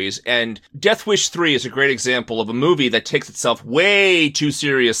Wish series, and Death Wish 3 is a great example of a movie that takes itself way too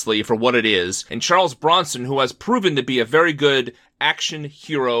seriously for what it is. And Charles Bronson, who has proven to be a very good action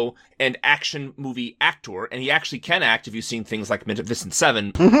hero and action movie actor, and he actually can act if you've seen things like Magnificent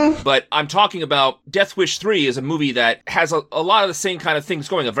Seven. Mm-hmm. But I'm talking about Death Wish 3 is a movie that has a lot of the same kind of things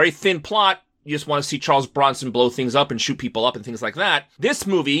going. A very thin plot. You just want to see Charles Bronson blow things up and shoot people up and things like that. This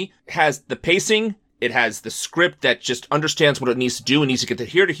movie has the pacing. It has the script that just understands what it needs to do. It needs to get to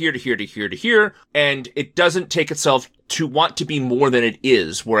here, to here, to here, to here, to here. And it doesn't take itself to want to be more than it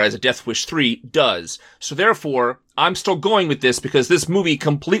is, whereas a Death Wish 3 does. So therefore, I'm still going with this because this movie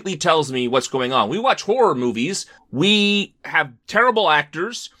completely tells me what's going on. We watch horror movies. We have terrible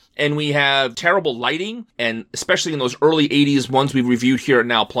actors. And we have terrible lighting, and especially in those early 80s ones we reviewed here at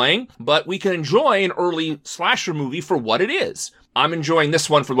Now Playing. But we can enjoy an early slasher movie for what it is. I'm enjoying this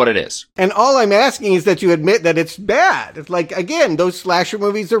one for what it is. And all I'm asking is that you admit that it's bad. It's like, again, those slasher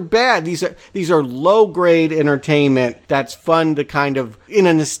movies are bad. These are low-grade entertainment that's fun to kind of, in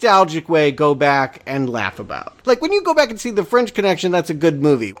a nostalgic way, go back and laugh about. Like, when you go back and see The French Connection, that's a good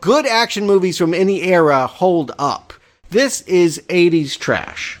movie. Good action movies from any era hold up. This is 80s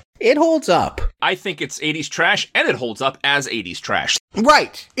trash. It holds up. I think it's 80s trash, and it holds up as 80s trash.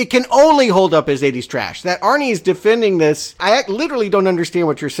 Right. It can only hold up as 80s trash. That Arnie is defending this. I literally don't understand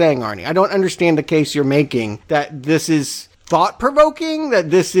what you're saying, Arnie. I don't understand the case you're making that this is thought-provoking, that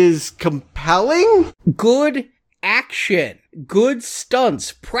this is compelling. Good action. Good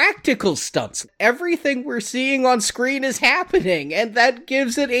stunts, practical stunts. Everything we're seeing on screen is happening, and that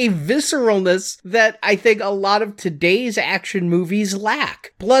gives it a visceralness that I think a lot of today's action movies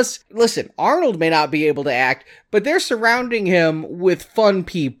lack. Plus, listen, Arnold may not be able to act, but they're surrounding him with fun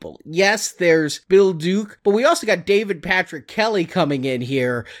people. Yes, there's Bill Duke, but we also got David Patrick Kelly coming in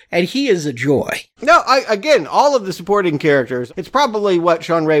here, and he is a joy. No, again, all of the supporting characters, it's probably what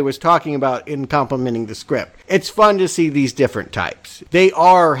Sean Ray was talking about in complimenting the script. It's fun to see these different types. They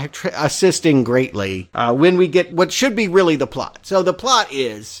are assisting greatly when we get what should be really the plot. So the plot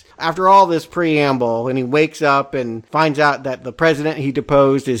is, after all this preamble, and he wakes up and finds out that the president he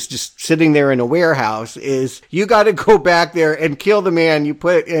deposed is just sitting there in a warehouse, is you got to go back there and kill the man you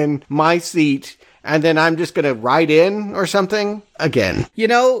put in my seat, and then I'm just going to ride in or something again. You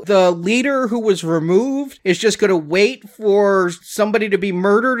know, the leader who was removed is just going to wait for somebody to be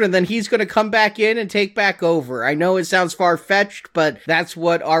murdered, and then he's going to come back in and take back over. I know it sounds far-fetched, but that's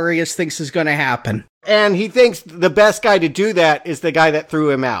what Arias thinks is going to happen. And he thinks the best guy to do that is the guy that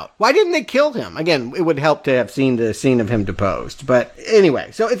threw him out. Why didn't they kill him? Again, it would help to have seen the scene of him deposed. But anyway,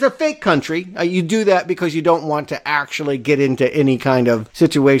 so it's a fake country. You do that because you don't want to actually get into any kind of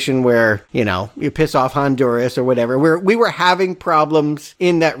situation where, you know, you piss off Honduras or whatever. We were having problems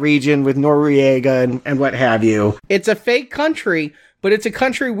in that region with Noriega and what have you. It's a fake country, but it's a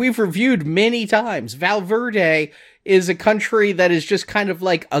country we've reviewed many times. Valverde is a country that is just kind of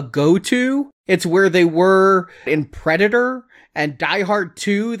like a go-to. It's where they were in Predator and Die Hard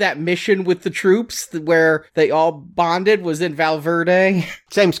 2, that mission with the troops where they all bonded was in Valverde.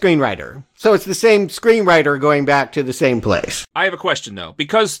 Same screenwriter. So it's the same screenwriter going back to the same place. I have a question, though.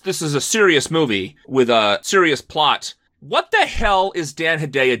 Because this is a serious movie with a serious plot, what the hell is Dan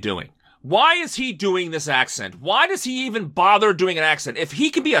Hedaya doing? Why is he doing this accent? Why does he even bother doing an accent? If he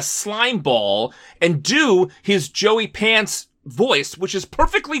can be a slime ball and do his Joey Pants voice, which is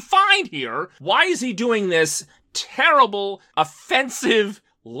perfectly fine here, why is he doing this terrible, offensive,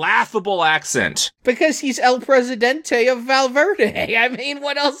 laughable accent? Because he's El Presidente of Valverde. I mean,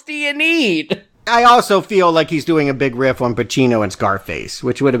 what else do you need? I also feel like he's doing a big riff on Pacino and Scarface,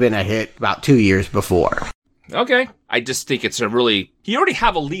 which would have been a hit about 2 years before. Okay. I just think it's you already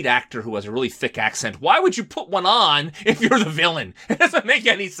have a lead actor who has a really thick accent. Why would you put one on if you're the villain? It doesn't make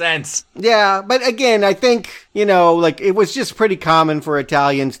any sense. Yeah, but again, I think, you know, like, it was just pretty common for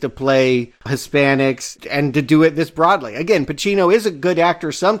Italians to play Hispanics and to do it this broadly. Again, Pacino is a good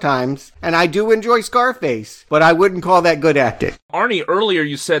actor sometimes, and I do enjoy Scarface, but I wouldn't call that good acting. Arnie, earlier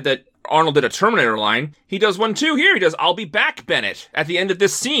you said that Arnold did a Terminator line. He does one too here. He does, "I'll be back, Bennett," at the end of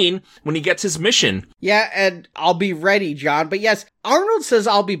this scene when he gets his mission. Yeah, and I'll be ready, John. But yes, Arnold says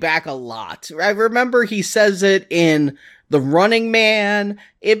 "I'll be back" a lot. I remember he says it in The Running Man.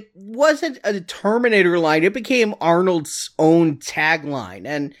 It wasn't a Terminator line. It became Arnold's own tagline.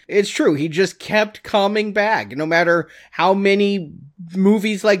 And it's true. He just kept coming back. No matter how many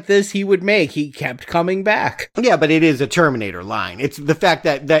movies like this he would make, he kept coming back. Yeah, but it is a Terminator line. It's the fact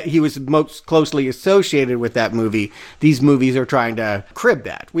that he was most closely associated with that movie. These movies are trying to crib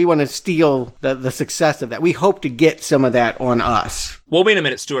that. We want to steal the success of that. We hope to get some of that on us. Well, wait a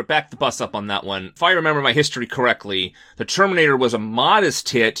minute, Stuart. Back the bus up on that one. If I remember my history correctly, the Terminator was a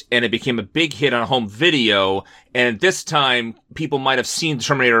modest hit, and it became a big hit on home video. And this time, people might have seen the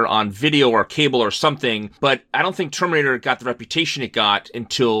Terminator on video or cable or something, but I don't think Terminator got the reputation it got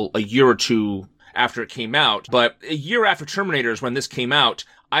until a year or two after it came out. But a year after Terminator is when this came out.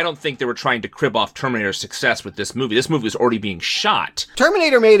 I don't think they were trying to crib off Terminator's success with this movie. This movie was already being shot.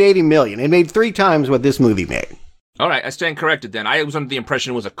 Terminator made $80 million. It made 3 times what this movie made. All right, I stand corrected then. I was under the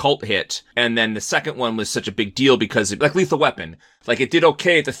impression it was a cult hit, and then the second one was such a big deal because, like Lethal Weapon, like it did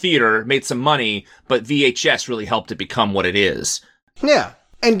okay at the theater, made some money, but VHS really helped it become what it is. Yeah,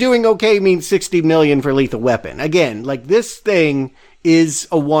 and doing okay means $60 million for Lethal Weapon. Again, like, this thing is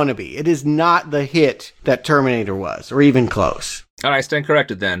a wannabe. It is not the hit that Terminator was, or even close. All right, I stand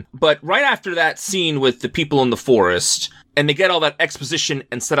corrected then. But right after that scene with the people in the forest, and they get all that exposition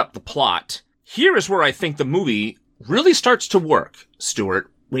and set up the plot, here is where I think the movie really starts to work,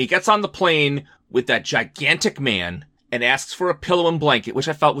 Stuart, when he gets on the plane with that gigantic man and asks for a pillow and blanket, which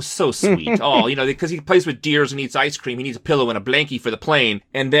I felt was so sweet. Oh, because he plays with deers and eats ice cream, he needs a pillow and a blankie for the plane.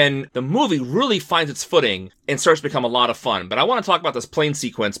 And then the movie really finds its footing and starts to become a lot of fun. But I want to talk about this plane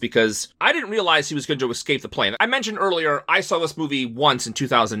sequence because I didn't realize he was going to escape the plane. I mentioned earlier, I saw this movie once in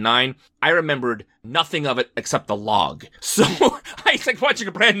 2009. I remembered nothing of it except the log. So I was like watching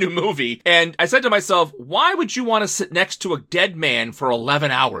a brand new movie, and I said to myself, why would you want to sit next to a dead man for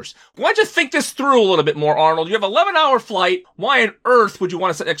 11 hours? Why don't you think this through a little bit more, Arnold? You have an 11-hour flight. Why on earth would you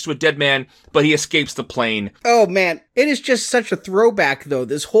want to sit next to a dead man? But he escapes the plane. Oh, man. It is just such a throwback, though,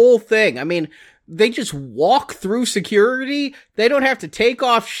 this whole thing. I mean, they just walk through security. They don't have to take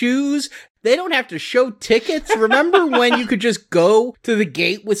off shoes. They don't have to show tickets. Remember when you could just go to the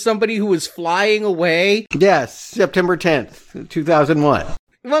gate with somebody who was flying away? Yes, September 10th, 2001.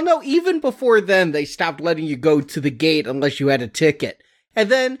 Well, no, even before then, they stopped letting you go to the gate unless you had a ticket. And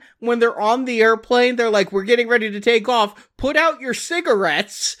then when they're on the airplane, they're like, we're getting ready to take off. Put out your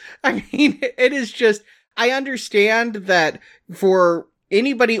cigarettes. I mean, it is just, I understand that for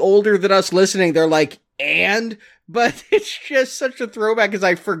anybody older than us listening, they're like, but it's just such a throwback because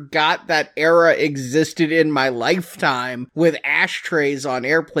I forgot that era existed in my lifetime with ashtrays on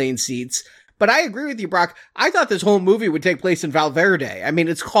airplane seats. But I agree with you, Brock. I thought this whole movie would take place in Valverde. I mean,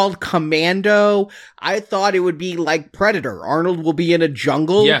 it's called Commando. I thought it would be like Predator. Arnold will be in a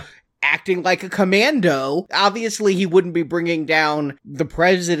jungle. Yeah. Acting like a commando. Obviously, he wouldn't be bringing down the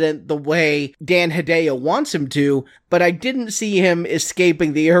president the way Dan Hedaya wants him to, but I didn't see him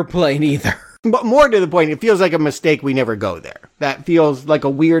escaping the airplane either. But more to the point, it feels like a mistake we never go there. That feels like a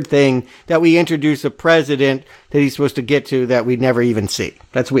weird thing that we introduce a president that he's supposed to get to that we never even see.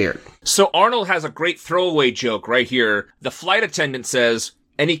 That's weird. So Arnold has a great throwaway joke right here. The flight attendant says,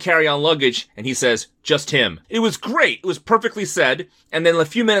 any carry-on luggage? And he says, just him. It was great. It was perfectly said. And then a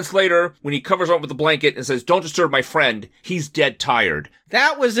few minutes later, when he covers up with the blanket and says, don't disturb my friend, he's dead tired.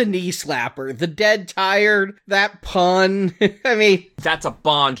 That was a knee slapper. The dead tired, that pun. I mean, that's a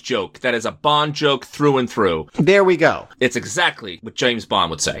Bond joke. That is a Bond joke through and through. There we go. It's exactly what James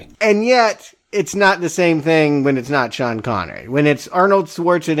Bond would say. And yet, it's not the same thing when it's not Sean Connery. When it's Arnold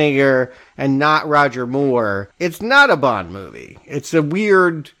Schwarzenegger and not Roger Moore, it's not a Bond movie. It's a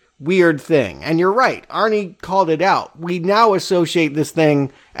weird thing. And you're right. Arnie called it out. We now associate this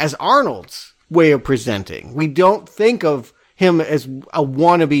thing as Arnold's way of presenting. We don't think of him as a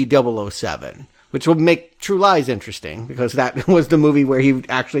wannabe 007, which will make True Lies interesting because that was the movie where he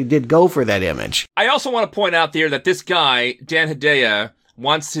actually did go for that image. I also want to point out there that this guy, Dan Hedaya,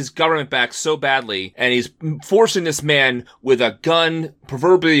 wants his government back so badly, and he's forcing this man with a gun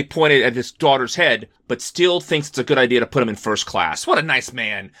proverbially pointed at his daughter's head, but still thinks it's a good idea to put him in first class. What a nice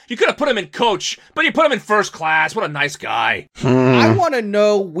man. You could have put him in coach, but you put him in first class. What a nice guy. I want to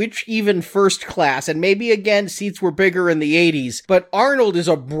know which even first class, and maybe again, seats were bigger in the 80s, but Arnold is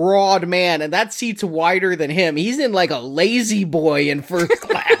a broad man, and that seat's wider than him. He's in like a lazy boy in first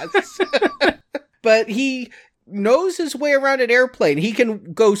class. But he knows his way around an airplane. He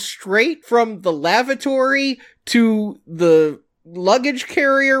can go straight from the lavatory to the luggage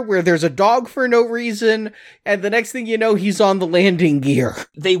carrier where there's a dog for no reason, and the next thing you know, he's on the landing gear.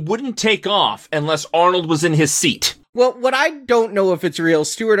 They wouldn't take off unless Arnold was in his seat. Well, what I don't know if it's real,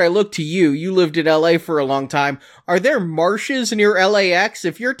 Stuart, I look to you. You lived in LA for a long time. Are there marshes near LAX?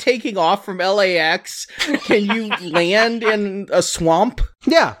 If you're taking off from LAX, can you land in a swamp?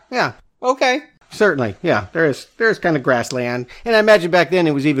 Yeah. Okay. Certainly, yeah. There's kind of grassland. And I imagine back then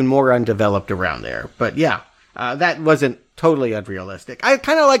it was even more undeveloped around there. But yeah, that wasn't totally unrealistic. I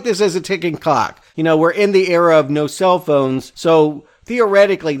kind of like this as a ticking clock. You know, we're in the era of no cell phones, so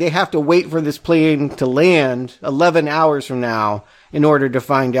theoretically they have to wait for this plane to land 11 hours from now in order to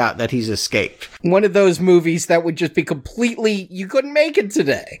find out that he's escaped. One of those movies that would just be completely, you couldn't make it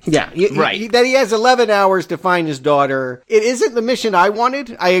today. Yeah, right. That he has 11 hours to find his daughter. It isn't the mission I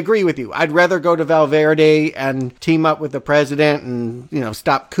wanted. I agree with you. I'd rather go to Valverde and team up with the president and,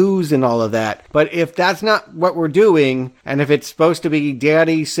 stop coups and all of that. But if that's not what we're doing, and if it's supposed to be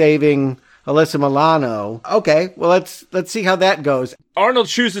Daddy saving Alyssa Milano, okay, well, let's see how that goes. Arnold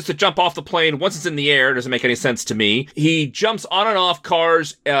chooses to jump off the plane once it's in the air. It doesn't make any sense to me. He jumps on and off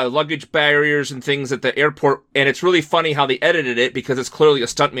cars, luggage barriers and things at the airport, and it's really funny how they edited it because it's clearly a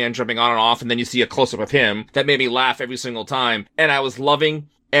stuntman jumping on and off, and then you see a close-up of him. That made me laugh every single time, and I was loving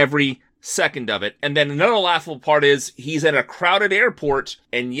every second of it. And then another laughable part is he's at a crowded airport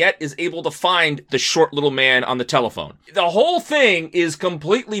and yet is able to find the short little man on the telephone. The whole thing is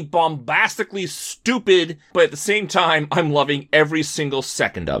completely bombastically stupid, but at the same time, I'm loving every single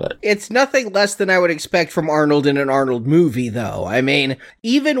second of it. It's nothing less than I would expect from Arnold in an Arnold movie, though. I mean,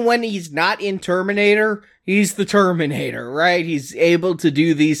 even when he's not in Terminator, he's the Terminator, right? He's able to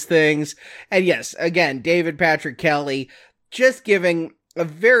do these things. And yes, again, David Patrick Kelly just giving a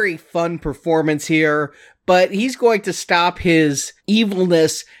very fun performance here, but he's going to stop his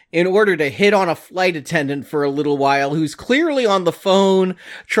evilness in order to hit on a flight attendant for a little while who's clearly on the phone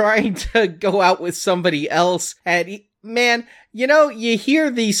trying to go out with somebody else. And man, you know, you hear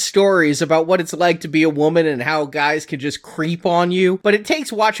these stories about what it's like to be a woman and how guys can just creep on you, but it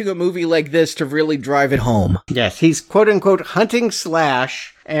takes watching a movie like this to really drive it home. Yes, he's quote unquote hunting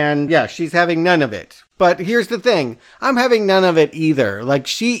Slash, and yeah, she's having none of it. But here's the thing, I'm having none of it either. Like,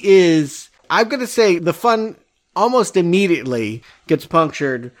 she is, I'm gonna say the fun almost immediately gets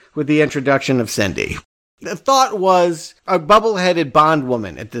punctured with the introduction of Cindy. The thought was a bubble-headed Bond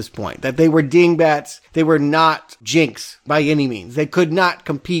woman at this point, that they were dingbats, they were not Jinx by any means. They could not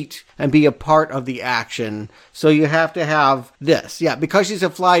compete and be a part of the action. So you have to have this. Yeah, because she's a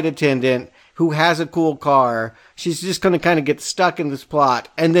flight attendant who has a cool car, she's just going to kind of get stuck in this plot.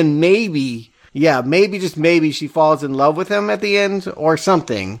 And then maybe, just maybe she falls in love with him at the end or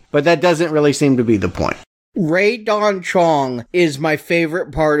something. But that doesn't really seem to be the point. Rae Dawn Chong is my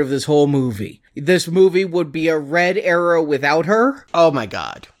favorite part of this whole movie. This movie would be a Red Arrow without her. Oh my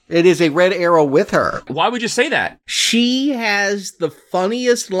God. It is a Red Arrow with her. Why would you say that? She has the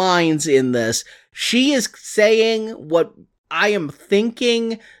funniest lines in this. She is saying what I am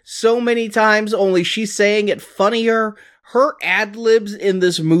thinking so many times, only she's saying it funnier. Her ad-libs in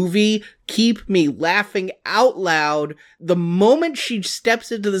this movie keep me laughing out loud. The moment she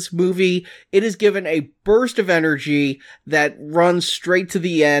steps into this movie, it is given a burst of energy that runs straight to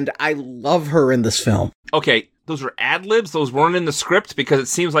the end. I love her in this film. Okay, those were ad-libs? Those weren't in the script? Because it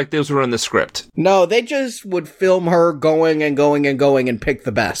seems like those were in the script. No, they just would film her going and going and going and pick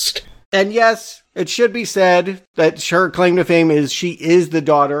the best. And yes, it should be said that her claim to fame is she is the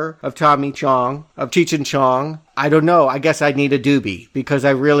daughter of Tommy Chong, of Cheech and Chong. I don't know. I guess I need a doobie because I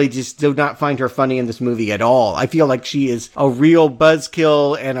really just do not find her funny in this movie at all. I feel like she is a real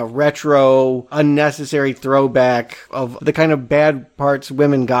buzzkill and a retro, unnecessary throwback of the kind of bad parts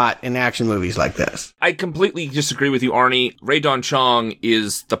women got in action movies like this. I completely disagree with you, Arnie. Rae Dawn Chong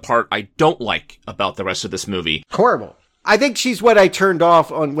is the part I don't like about the rest of this movie. Horrible. I think she's what I turned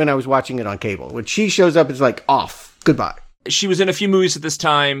off on when I was watching it on cable. When she shows up, it's like, off. Goodbye. She was in a few movies at this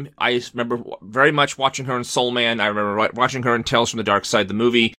time. I remember very much watching her in Soul Man. I remember watching her in Tales from the Dark Side, the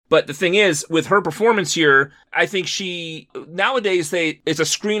movie. But the thing is, with her performance here, I think nowadays it's a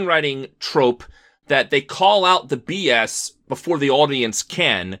screenwriting trope that they call out the BS before the audience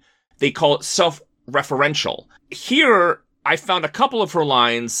can. They call it self-referential. Here, I found a couple of her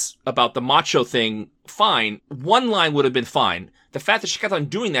lines about the macho thing fine. One line would have been fine. The fact that she kept on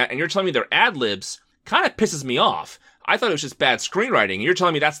doing that and you're telling me they're ad-libs kind of pisses me off. I thought it was just bad screenwriting. You're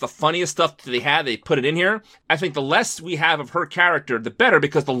telling me that's the funniest stuff that they put it in here? I think the less we have of her character, the better,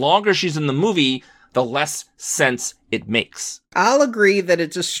 because the longer she's in the movie, the less sense it makes. I'll agree that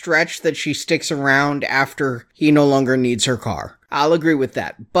it's a stretch that she sticks around after he no longer needs her car. I'll agree with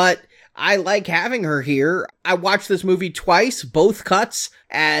that. But I like having her here. I watched this movie twice, both cuts,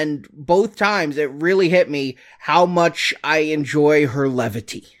 and both times it really hit me how much I enjoy her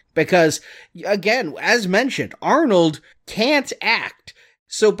levity. Because, again, as mentioned, Arnold can't act.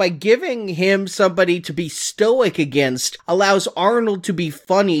 So by giving him somebody to be stoic against allows Arnold to be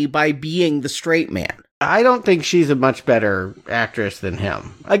funny by being the straight man. I don't think she's a much better actress than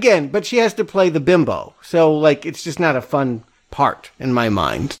him. Again, but she has to play the bimbo. So, like, it's just not a fun part in my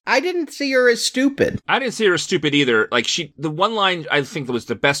mind. I didn't see her as stupid. I didn't see her as stupid either. Like, the one line I think that was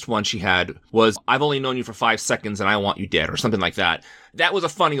the best one she had was, "I've only known you for 5 seconds and I want you dead," or something like that. That was a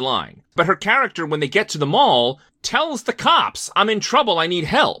funny line. But her character, when they get to the mall, tells the cops, "I'm in trouble, I need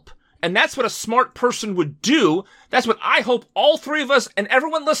help." And that's what a smart person would do. That's what I hope all three of us and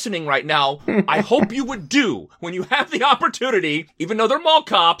everyone listening right now, I hope you would do when you have the opportunity, even though they're mall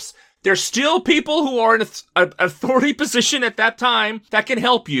cops. There's still people who are in an authority position at that time that can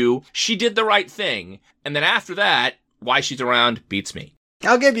help you. She did the right thing. And then after that, why she's around beats me.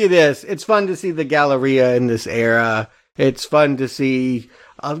 I'll give you this. It's fun to see the Galleria in this era. It's fun to see,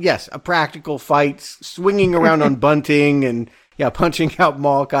 a practical fight, swinging around on bunting and, punching out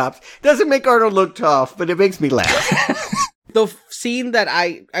mall cops. Doesn't make Arnold look tough, but it makes me laugh. The scene that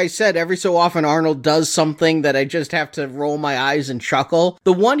I said every so often Arnold does something that I just have to roll my eyes and chuckle.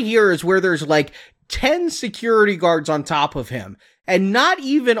 The one here is where there's like 10 security guards on top of him. And not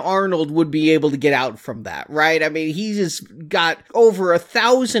even Arnold would be able to get out from that, right? I mean, he's just got over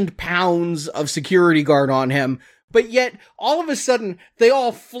 1,000 pounds of security guard on him. But yet, all of a sudden, they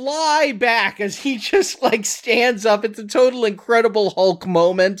all fly back as he just, like, stands up. It's a total incredible Hulk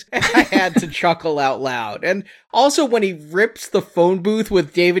moment. And I had to chuckle out loud. And also, when he rips the phone booth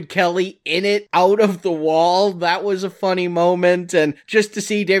with David Kelly in it out of the wall, that was a funny moment. And just to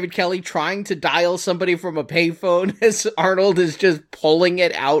see David Kelly trying to dial somebody from a payphone as Arnold is just pulling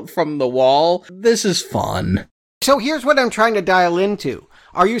it out from the wall. This is fun. So here's what I'm trying to dial into.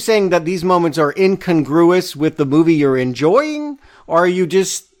 Are you saying that these moments are incongruous with the movie you're enjoying? Or are you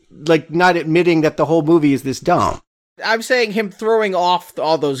just, like, not admitting that the whole movie is this dumb? I'm saying him throwing off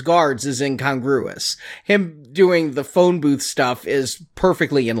all those guards is incongruous. Him doing the phone booth stuff is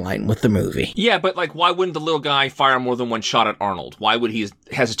perfectly in line with the movie. Yeah, but like, why wouldn't the little guy fire more than one shot at Arnold? Why would he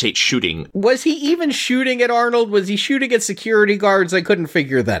hesitate shooting? Was he even shooting at Arnold? Was he shooting at security guards? I couldn't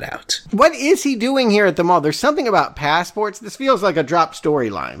figure that out. What is he doing here at the mall? There's something about passports. This feels like a drop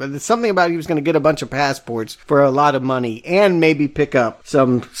storyline, but there's something about he was going to get a bunch of passports for a lot of money and maybe pick up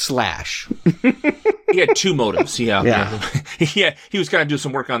some slash. He had two motives. Yeah. Yeah. He was going to do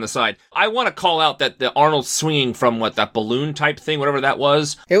some work on the side. I want to call out that the Arnold swinging from that balloon type thing, whatever that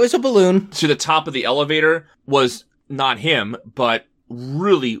was. It was a balloon. To the top of the elevator was not him, but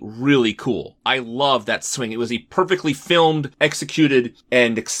really, really cool. I love that swing. It was a perfectly filmed, executed,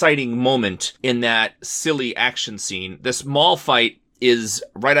 and exciting moment in that silly action scene. This mall fight is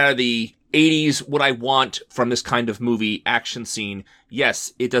right out of the 80s, what I want from this kind of movie action scene.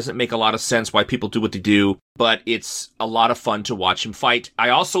 Yes, it doesn't make a lot of sense why people do what they do, but it's a lot of fun to watch him fight. I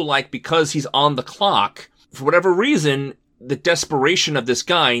also like, because he's on the clock, for whatever reason, the desperation of this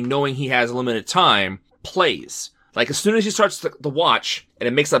guy, knowing he has limited time, plays. Like, as soon as he starts the watch, and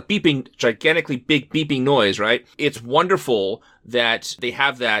it makes a beeping, gigantically big beeping noise, right? It's wonderful that they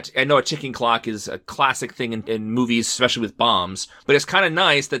have that. I know a ticking clock is a classic thing in movies, especially with bombs, but it's kind of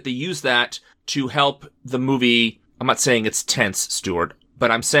nice that they use that to help the movie. I'm not saying it's tense, Stuart, but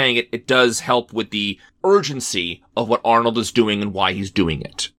I'm saying it does help with the urgency of what Arnold is doing and why he's doing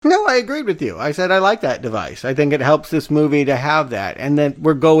it. No, I agreed with you. I said I like that device. I think it helps this movie to have that. And then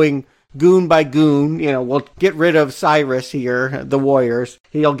we're going goon by goon. You know, we'll get rid of Cyrus here, the Warriors.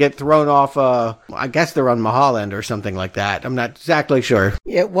 He'll get thrown off, I guess they're on Mulholland or something like that. I'm not exactly sure.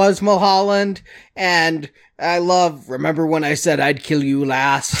 It was Mulholland, and I remember when I said I'd kill you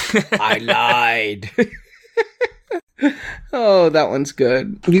last? I lied. Oh, that one's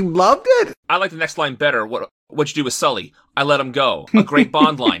good. You loved it? I like the next line better. What'd you do with Sully? I let him go. A great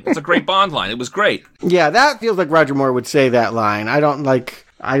Bond line. It's a great Bond line. It was great. Yeah, that feels like Roger Moore would say that line.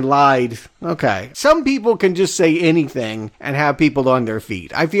 I lied. Okay. Some people can just say anything and have people on their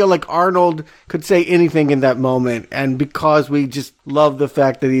feet. I feel like Arnold could say anything in that moment, and because we just love the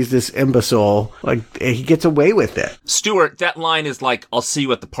fact that he's this imbecile, like, he gets away with it. Stuart, that line is like, I'll see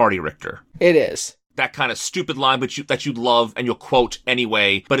you at the party, Richter. It is. That kind of stupid line that you love and you'll quote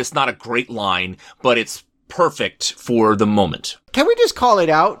anyway, but it's not a great line, but it's perfect for the moment. Can we just call it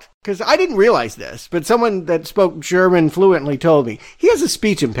out? Because I didn't realize this, but someone that spoke German fluently told me he has a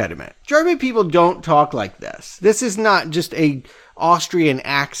speech impediment. German people don't talk like this. This is not just a Austrian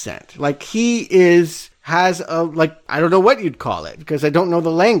accent. Like, he has a, like, I don't know what you'd call it because I don't know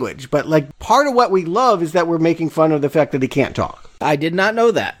the language, but like, part of what we love is that we're making fun of the fact that he can't talk. I did not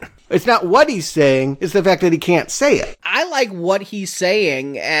know that. It's not what he's saying, it's the fact that he can't say it. I like what he's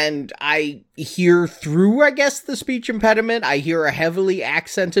saying, and I hear through, I guess, the speech impediment, I hear a heavily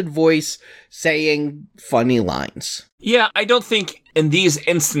accented voice saying funny lines. Yeah, I don't think in these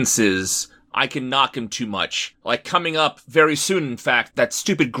instances I can knock him too much. Like, coming up very soon, in fact, that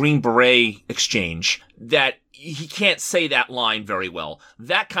stupid Green Beret exchange, that he can't say that line very well.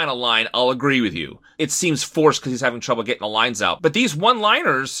 That kind of line, I'll agree with you. It seems forced because he's having trouble getting the lines out. But these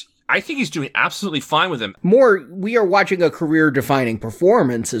one-liners, I think he's doing absolutely fine with them. More, we are watching a career-defining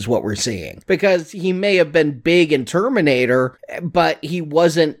performance is what we're seeing. Because he may have been big in Terminator, but he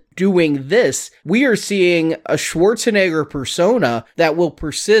wasn't doing this. We are seeing a Schwarzenegger persona that will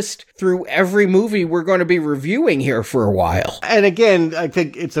persist through every movie we're going to be reviewing here for a while. And again, I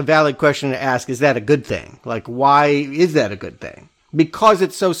think it's a valid question to ask, is that a good thing? Like, why is that a good thing? Because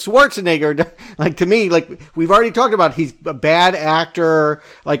it's so Schwarzenegger, like, to me, like, we've already talked about, he's a bad actor.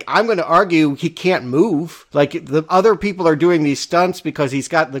 Like, I'm going to argue he can't move. Like, the other people are doing these stunts because he's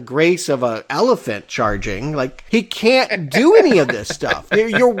got the grace of an elephant charging. Like, he can't do any of this stuff.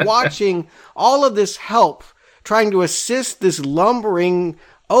 You're watching all of this help trying to assist this lumbering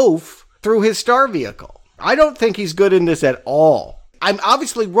oaf through his star vehicle. I don't think he's good in this at all. I'm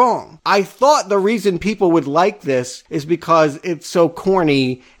obviously wrong. I thought the reason people would like this is because it's so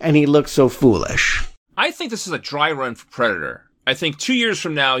corny and he looks so foolish. I think this is a dry run for Predator. I think 2 years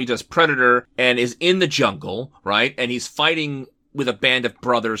from now, he does Predator and is in the jungle, right? And he's fighting with a band of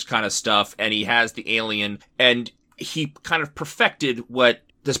brothers kind of stuff, and he has the alien, and he kind of perfected what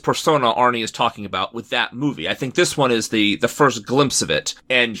this persona Arnie is talking about with that movie. I think this one is the first glimpse of it,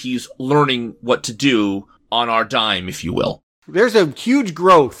 and he's learning what to do on our dime, if you will. There's a huge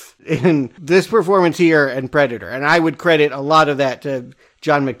growth in this performance here and Predator, and I would credit a lot of that to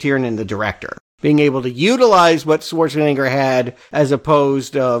John McTiernan, the director. Being able to utilize what Schwarzenegger had as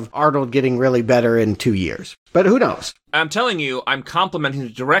opposed of Arnold getting really better in 2 years. But who knows? I'm telling you, I'm complimenting the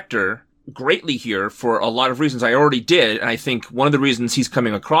director greatly here for a lot of reasons I already did. And I think one of the reasons he's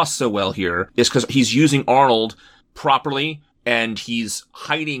coming across so well here is because he's using Arnold properly, and he's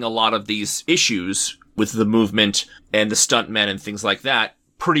hiding a lot of these issues with the movement and the stuntmen and things like that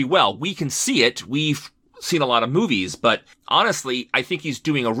pretty well. We can see it. We've seen a lot of movies, but honestly, I think he's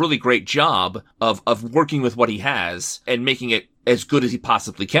doing a really great job of working with what he has and making it as good as he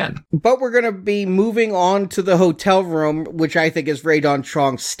possibly can. But we're going to be moving on to the hotel room, which I think is Radon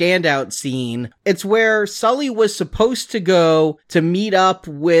Chong's standout scene. It's where Sully was supposed to go to meet up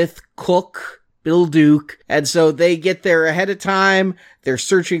with Cook, Bill Duke, and so they get there ahead of time. They're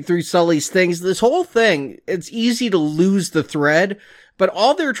searching through Sully's things. This whole thing, it's easy to lose the thread, but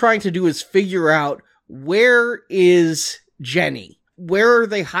all they're trying to do is figure out, where is Jenny? Where are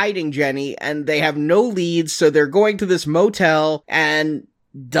they hiding Jenny? And they have no leads, so they're going to this motel, and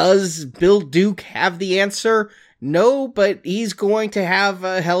does Bill Duke have the answer? No, but he's going to have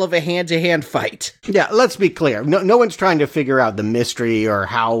a hell of a hand-to-hand fight. Yeah, let's be clear. No one's trying to figure out the mystery or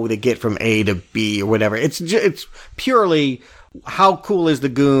how they get from A to B or whatever. It's purely how cool is the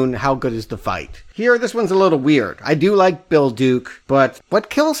goon, how good is the fight. Here, this one's a little weird. I do like Bill Duke, but what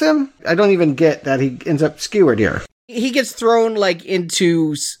kills him? I don't even get that he ends up skewered here. He gets thrown,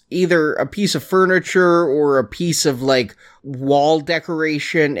 into either a piece of furniture or a piece of, wall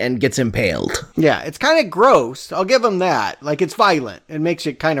decoration and gets impaled. Yeah, it's kind of gross. I'll give him that. It's violent. It makes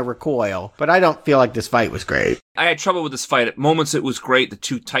you kind of recoil. But I don't feel like this fight was great. I had trouble with this fight. At moments, it was great. The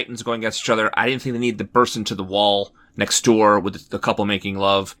two titans going against each other. I didn't think they needed to burst into the wall next door with the couple making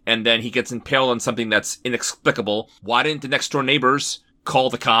love. And then he gets impaled on something that's inexplicable. Why didn't the next door neighbors call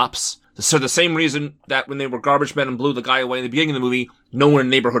the cops? So the same reason that when they were garbage men and blew the guy away in the beginning of the movie, no one in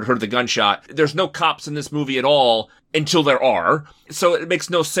the neighborhood heard the gunshot. There's no cops in this movie at all until there are. So it makes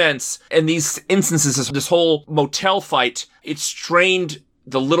no sense. And these instances, this whole motel fight, it strained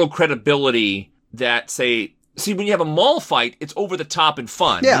the little credibility that, see, when you have a mall fight, it's over the top and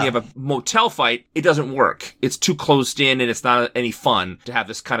fun. Yeah. When you have a motel fight, it doesn't work. It's too closed in and it's not any fun to have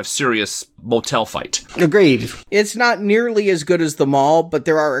this kind of serious motel fight. Agreed. It's not nearly as good as the mall, but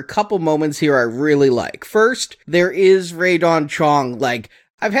there are a couple moments here I really like. First, there is Radon Chong,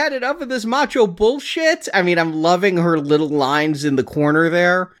 I've had enough of this macho bullshit. I mean, I'm loving her little lines in the corner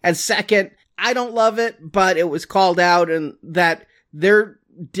there. And second, I don't love it, but it was called out and that they're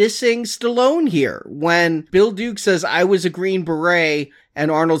dissing Stallone here when Bill Duke says, I was a Green Beret, and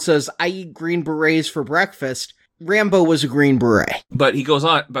Arnold says, I eat Green Berets for breakfast. Rambo was a Green Beret. But he goes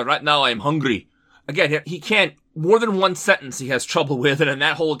on, but right now I'm hungry. Again, he can't, more than one sentence he has trouble with, and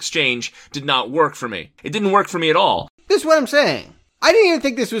that whole exchange did not work for me. It didn't work for me at all. This is what I'm saying. I didn't even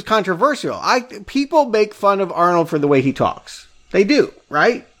think this was controversial. People make fun of Arnold for the way he talks. They do,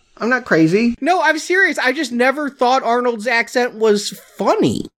 right? I'm not crazy. No, I'm serious. I just never thought Arnold's accent was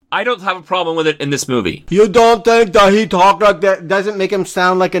funny. I don't have a problem with it in this movie. You don't think that he talked like that doesn't make him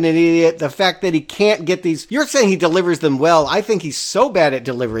sound like an idiot? The fact that he can't get these... You're saying he delivers them well. I think he's so bad at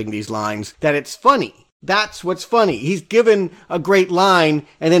delivering these lines that it's funny. That's what's funny. He's given a great line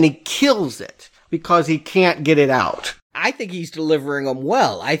and then he kills it because he can't get it out. I think he's delivering them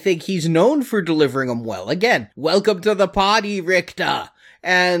well. I think he's known for delivering them well. Again, welcome to the party, Richter.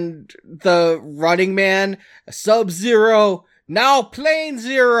 And the Running Man, Sub-Zero, now Plane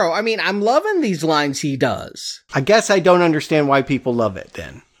Zero. I mean, I'm loving these lines he does. I guess I don't understand why people love it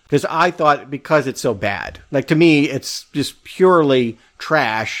then. Because I thought because it's so bad. To me, it's just purely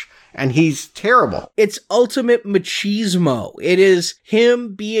trash. And he's terrible. It's ultimate machismo. It is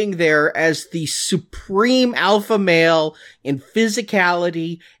him being there as the supreme alpha male in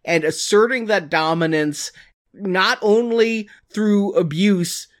physicality and asserting that dominance not only through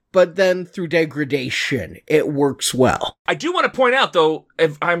abuse, but then through degradation. It works well. I do want to point out, though,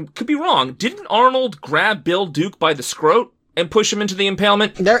 if I could be wrong, didn't Arnold grab Bill Duke by the scrot and push him into the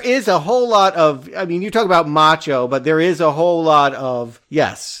impalement? There is a whole lot of, I mean, you talk about macho, but there is a whole lot of,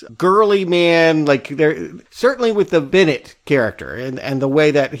 yes, girly man, like there, certainly with the Bennett character and the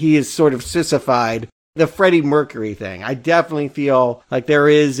way that he is sort of sissified, the Freddie Mercury thing. I definitely feel like there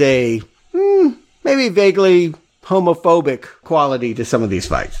is a, maybe vaguely homophobic quality to some of these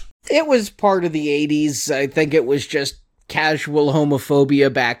fights. It was part of the 80s. I think it was just casual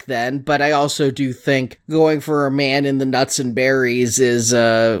homophobia back then, but I also do think going for a man in the nuts and berries is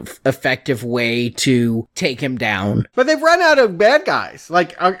a effective way to take him down. But they've run out of bad guys.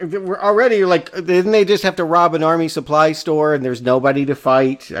 Like, already, like, didn't they just have to rob an army supply store and there's nobody to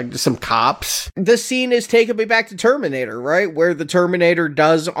fight? Like, some cops? The scene is taking me back to Terminator, right? Where the Terminator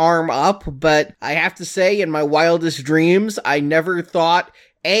does arm up, but I have to say, in my wildest dreams, I never thought,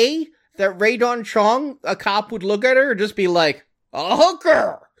 that Rae Dawn Chong, a cop, would look at her and just be like, a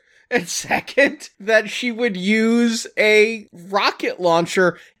hooker! And second, that she would use a rocket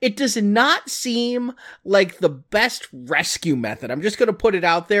launcher. It does not seem like the best rescue method. I'm just going to put it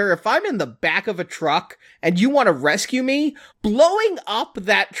out there. If I'm in the back of a truck and you want to rescue me, blowing up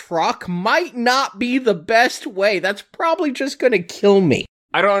that truck might not be the best way. That's probably just going to kill me.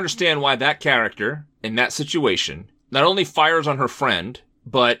 I don't understand why that character, in that situation, not only fires on her friend,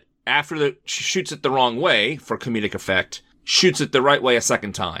 but after she shoots it the wrong way for comedic effect, shoots it the right way a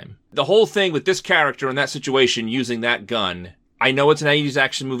second time. The whole thing with this character in that situation using that gun, I know it's an 80s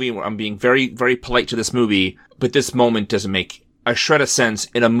action movie and I'm being very, very polite to this movie, but this moment doesn't make a shred of sense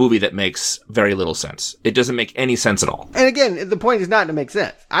in a movie that makes very little sense. It doesn't make any sense at all. And again, the point is not to make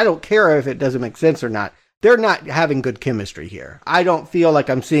sense. I don't care if it doesn't make sense or not. They're not having good chemistry here. I don't feel like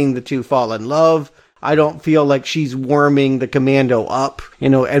I'm seeing the two fall in love. I don't feel like she's warming the commando up,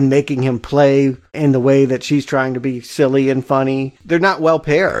 and making him play in the way that she's trying to be silly and funny. They're not well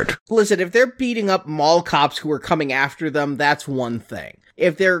paired. Listen, if they're beating up mall cops who are coming after them, that's one thing.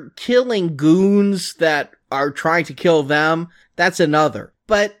 If they're killing goons that are trying to kill them, that's another.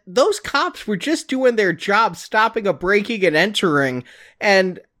 But those cops were just doing their job, stopping a breaking and entering,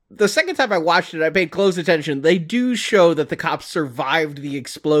 and the second time I watched it, I paid close attention. They do show that the cops survived the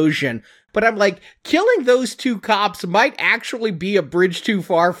explosion. But I'm like, killing those two cops might actually be a bridge too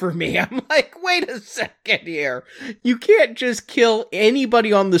far for me. I'm like, wait a second here. You can't just kill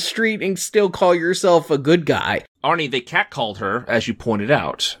anybody on the street and still call yourself a good guy. Arnie, they catcalled her, as you pointed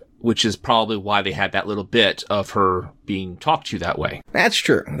out, which is probably why they had that little bit of her being talked to that way. That's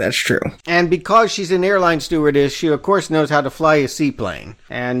true. That's true. And because she's an airline stewardess, she of course knows how to fly a seaplane.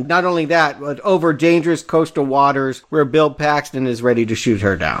 And not only that, but over dangerous coastal waters where Bill Paxton is ready to shoot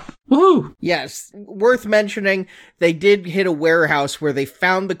her down. Woohoo! Yes, worth mentioning, they did hit a warehouse where they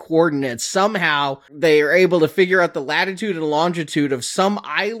found the coordinates. Somehow, they are able to figure out the latitude and longitude of some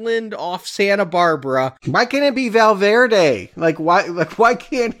island off Santa Barbara. Why can't it be Valverde? Why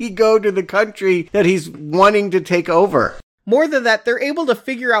can't he go to the country that he's wanting to take over? More than that, they're able to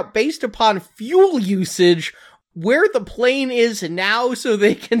figure out, based upon fuel usage, where the plane is now so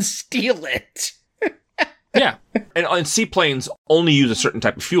they can steal it. Yeah, and seaplanes only use a certain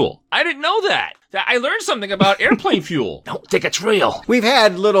type of fuel. I didn't know that. I learned something about airplane fuel. Don't think it's real. We've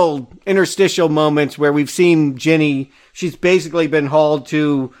had little interstitial moments where we've seen Jenny. She's basically been hauled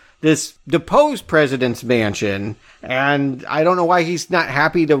to this deposed president's mansion, and I don't know why he's not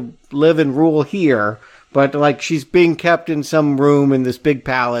happy to live and rule here, but she's being kept in some room in this big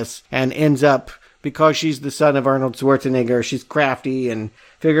palace and ends up, because she's the son of Arnold Schwarzenegger, she's crafty and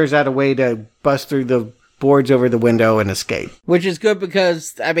figures out a way to bust through the boards over the window and escape. Which is good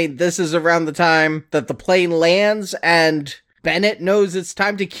because, this is around the time that the plane lands and Bennett knows it's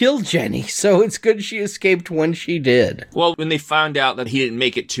time to kill Jenny, so it's good she escaped when she did. Well, when they found out that he didn't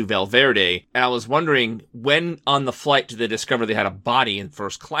make it to Valverde, I was wondering, when on the flight did they discover they had a body in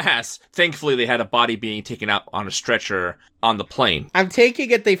first class? Thankfully, they had a body being taken out on a stretcher on the plane. I'm taking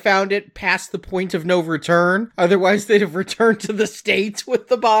it they found it past the point of no return. Otherwise, they'd have returned to the States with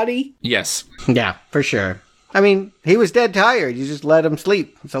the body. Yes. Yeah, for sure. He was dead tired. You just let him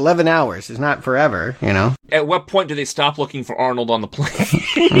sleep. It's 11 hours. It's not forever, At what point did they stop looking for Arnold on the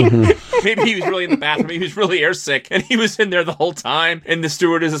plane? Maybe he was really in the bathroom. Maybe he was really airsick, and he was in there the whole time in the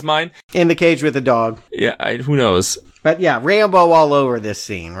stewardess's mind. In the cage with the dog. Yeah, who knows? But yeah, Rambo all over this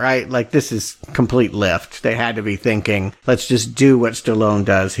scene, right? This is complete lift. They had to be thinking, let's just do what Stallone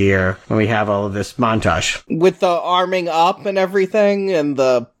does here when we have all of this montage. With the arming up and everything and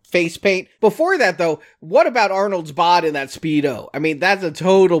the face paint. Before that, though, what about Arnold's bod in that Speedo? That's a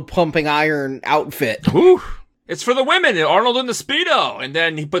total pumping iron outfit. Whew. It's for the women. Arnold in the Speedo. And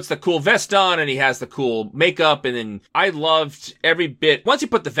then he puts the cool vest on and he has the cool makeup. And then I loved every bit. Once he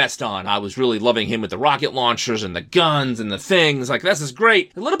put the vest on, I was really loving him with the rocket launchers and the guns and the things. Like, this is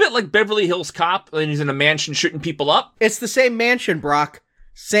great. A little bit like Beverly Hills Cop. And he's in a mansion shooting people up. It's the same mansion, Brock.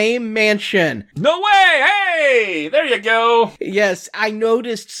 Same mansion. No way! Hey! There you go! Yes, I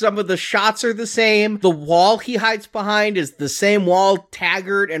noticed some of the shots are the same. The wall he hides behind is the same wall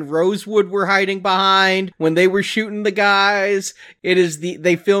Taggart and Rosewood were hiding behind when they were shooting the guys.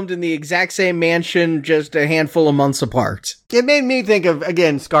 They filmed in the exact same mansion, just a handful of months apart. It made me think of,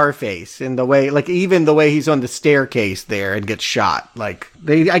 again, Scarface in the way, like, even the way he's on the staircase there and gets shot. Like,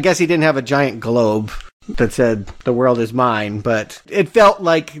 I guess he didn't have a giant globe that said, the world is mine, but it felt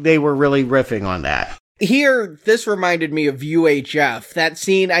like they were really riffing on that. Here, this reminded me of UHF. That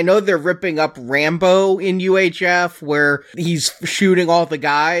scene, I know they're ripping up Rambo in UHF, where he's shooting all the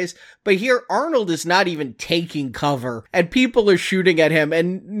guys, but here Arnold is not even taking cover, and people are shooting at him,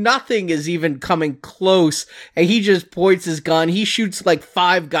 and nothing is even coming close, and he just points his gun. He shoots like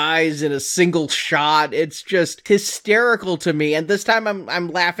 5 guys in a single shot. It's just hysterical to me, and this time I'm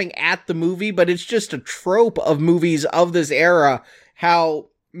laughing at the movie, but it's just a trope of movies of this era, how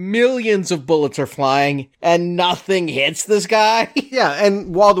millions of bullets are flying and nothing hits this guy. Yeah,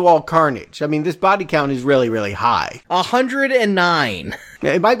 and wall-to-wall carnage. I mean, this body count is really, really high. 109.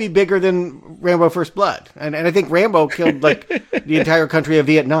 It might be bigger than Rambo First Blood. And I think Rambo killed, like, the entire country of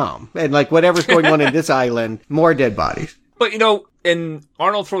Vietnam. And, like, whatever's going on in this island, more dead bodies. But, and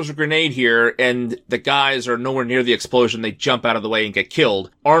Arnold throws a grenade here, and the guys are nowhere near the explosion. They jump out of the way and get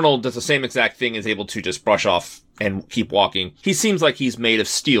killed. Arnold does the same exact thing, is able to just brush off and keep walking. He seems like he's made of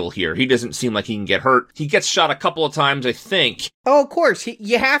steel here. He doesn't seem like he can get hurt. He gets shot a couple of times, I think. Oh, of course.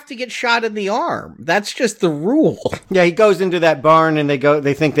 You have to get shot in the arm. That's just the rule. Yeah, he goes into that barn and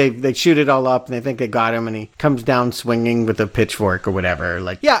they think they shoot it all up and they think they got him and he comes down swinging with a pitchfork or whatever.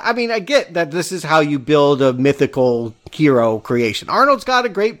 Like, yeah, I mean, I get that this is how you build a mythical hero creation. Arnold's got a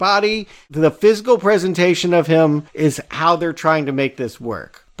great body. The physical presentation of him is how they're trying to make this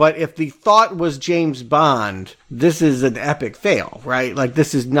work. But if the thought was James Bond, this is an epic fail, right? Like,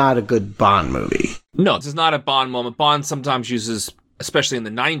 this is not a good Bond movie. No, this is not a Bond moment. Bond sometimes uses, especially in the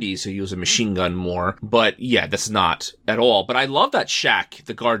 90s, he used a machine gun more. But yeah, that's not at all. But I love that shack,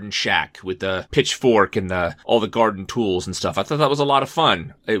 the garden shack with the pitchfork and all the garden tools and stuff. I thought that was a lot of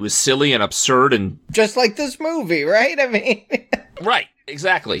fun. It was silly and absurd and... just like this movie, right? I mean... Right.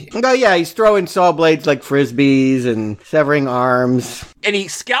 Exactly. Oh, yeah, he's throwing saw blades like frisbees and severing arms. And he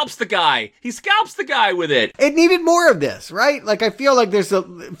scalps the guy. He scalps the guy with it. It needed more of this, right? Like, I feel like there's a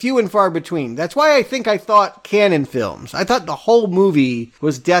few and far between. That's why I thought canon films. I thought the whole movie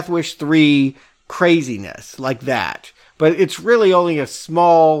was Death Wish 3 craziness like that. But it's really only a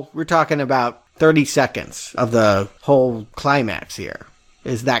small, we're talking about 30 seconds of the whole climax here.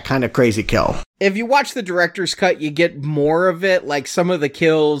 Is that kind of crazy kill. If you watch the director's cut, you get more of it. Like, some of the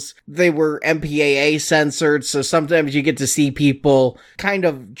kills, they were MPAA censored, so sometimes you get to see people kind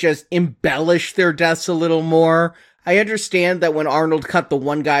of just embellish their deaths a little more. I understand that when Arnold cut the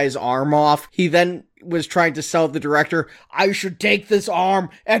one guy's arm off, he then was trying to sell the director, I should take this arm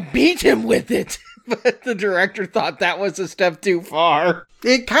and beat him with it. But the director thought that was a step too far.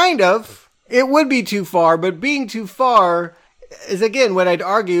 It would be too far, but being too far is, again, what I'd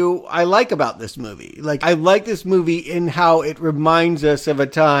argue I like about this movie. Like, I like this movie in how it reminds us of a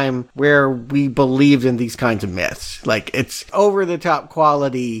time where we believed in these kinds of myths. Like, it's over-the-top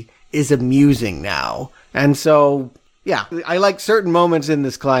quality is amusing now. And so, yeah, I like certain moments in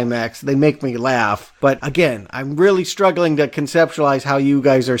this climax. They make me laugh. But again, I'm really struggling to conceptualize how you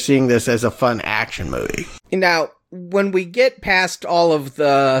guys are seeing this as a fun action movie. Now, when we get past all of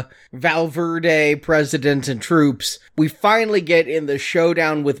the Valverde president and troops, we finally get in the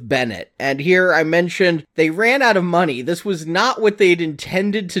showdown with Bennett. And here I mentioned they ran out of money. This was not what they'd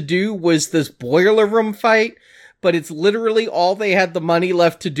intended to do, was this boiler room fight. But it's literally all they had the money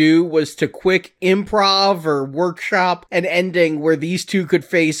left to do was to quick improv or workshop an ending where these two could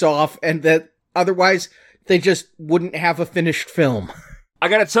face off, and that otherwise they just wouldn't have a finished film. I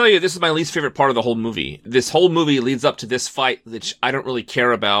gotta tell you, this is my least favorite part of the whole movie. This whole movie leads up to this fight, which I don't really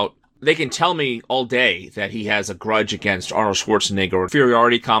care about. They can tell me all day that he has a grudge against Arnold Schwarzenegger, or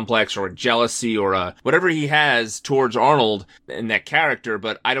inferiority complex, or a jealousy, or whatever he has towards Arnold and that character,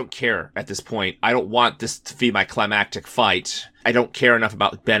 but I don't care at this point. I don't want this to be my climactic fight. I don't care enough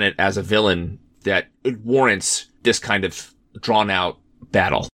about Bennett as a villain that it warrants this kind of drawn-out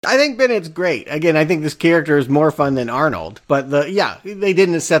battle. I think Bennett's great. Again, I think this character is more fun than Arnold, but they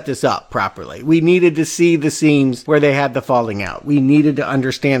didn't set this up properly. We needed to see the scenes where they had the falling out. We needed to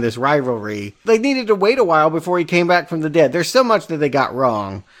understand this rivalry. They needed to wait a while before he came back from the dead. There's so much that they got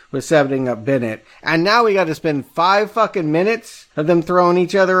wrong with setting up Bennett. And now we got to spend 5 fucking minutes of them throwing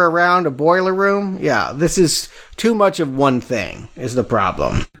each other around a boiler room. Yeah, this is too much of one thing is the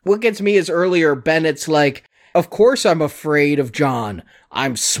problem. What gets me is earlier Bennett's like, of course I'm afraid of John.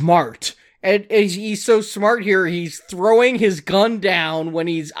 I'm smart. And he's so smart here, he's throwing his gun down when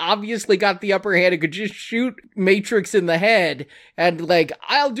he's obviously got the upper hand and could just shoot Matrix in the head. And like,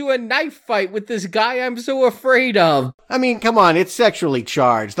 I'll do a knife fight with this guy I'm so afraid of. I mean, come on, it's sexually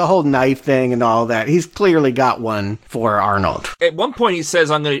charged. The whole knife thing and all that. He's clearly got one for Arnold. At one point he says,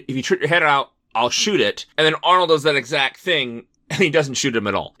 if you shoot your head out, I'll shoot it. And then Arnold does that exact thing, and he doesn't shoot him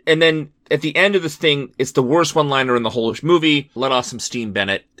at all. And then at the end of this thing, it's the worst one-liner in the whole movie. Let off some steam,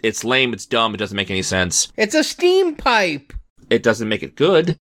 Bennett. It's lame, it's dumb, it doesn't make any sense. It's a steam pipe. It doesn't make it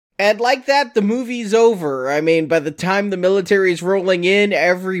good. And like that, the movie's over. I mean, by the time the military's rolling in,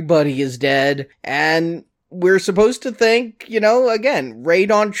 everybody is dead. And we're supposed to think, again,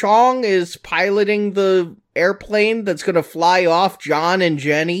 Radon Chong is piloting the airplane that's going to fly off John and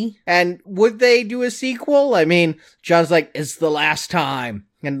Jenny. And would they do a sequel? I mean, John's like, it's the last time.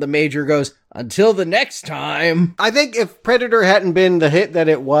 And the Major goes, until the next time. I think if Predator hadn't been the hit that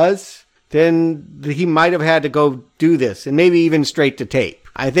it was, then he might have had to go do this, and maybe even straight to tape.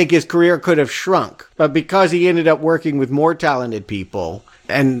 I think his career could have shrunk, but because he ended up working with more talented people,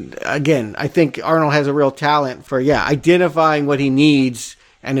 and again, I think Arnold has a real talent for, identifying what he needs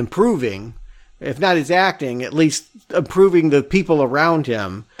and improving, if not his acting, at least improving the people around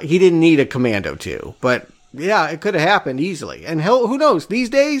him. He didn't need a Commando 2, but yeah, it could have happened easily. And hell, who knows? These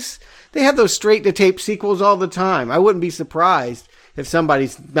days, they have those straight-to-tape sequels all the time. I wouldn't be surprised if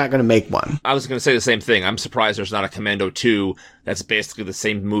somebody's not going to make one. I was going to say the same thing. I'm surprised there's not a Commando 2 that's basically the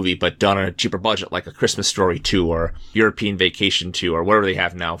same movie, but done on a cheaper budget, like a Christmas Story 2 or European Vacation 2 or whatever they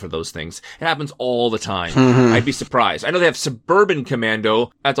have now for those things. It happens all the time. Mm-hmm. I'd be surprised. I know they have Suburban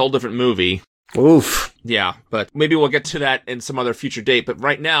Commando. That's a whole different movie. Oof. Yeah, but maybe we'll get to that in some other future date. But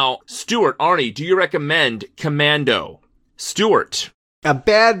right now, Stuart, Arnie, do you recommend Commando? Stuart. A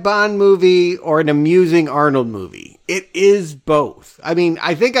bad Bond movie or an amusing Arnold movie? It is both. I mean,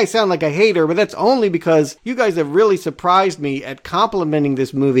 I think I sound like a hater, but that's only because you guys have really surprised me at complimenting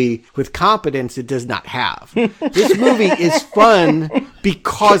this movie with competence it does not have. This movie is fun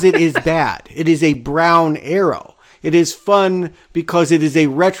because it is bad. It is a brown arrow. It is fun because it is a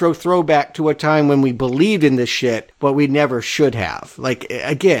retro throwback to a time when we believed in this shit, but we never should have. Like,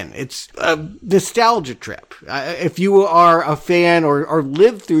 again, it's a nostalgia trip. If you are a fan or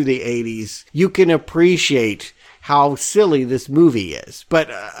lived through the 80s, you can appreciate how silly this movie is. But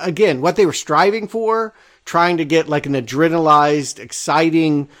again, what they were striving for, trying to get like an adrenalized,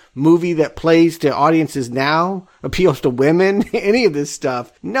 exciting movie that plays to audiences now, appeals to women, any of this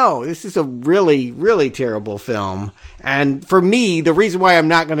stuff. No, this is a really, really terrible film. And for me, the reason why I'm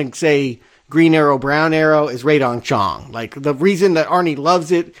not going to say Green Arrow, Brown Arrow is Radon Chong. Like, the reason that Arnie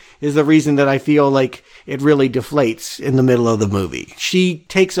loves it is the reason that I feel like it really deflates in the middle of the movie. She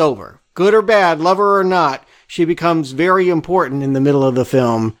takes over. Good or bad, love her or not, she becomes very important in the middle of the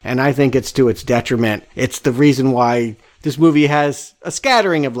film, and I think it's to its detriment. It's the reason why this movie has a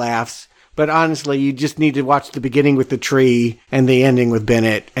scattering of laughs, but honestly, you just need to watch the beginning with the tree and the ending with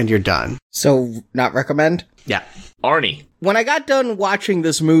Bennett, and you're done. So, not recommend? Yeah. Arnie. When I got done watching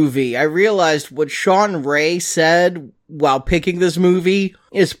this movie, I realized what Sean Ray said while picking this movie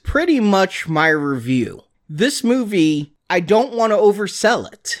is pretty much my review. This movie, I don't want to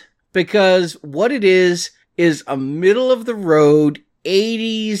oversell it, because what it is a middle-of-the-road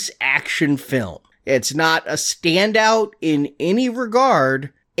 80s action film. It's not a standout in any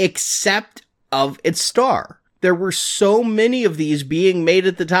regard except of its star. There were so many of these being made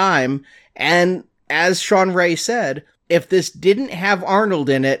at the time, and as Sean Ray said, if this didn't have Arnold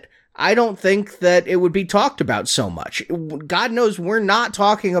in it, I don't think that it would be talked about so much. God knows we're not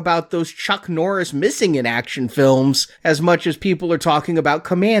talking about those Chuck Norris missing in action films as much as people are talking about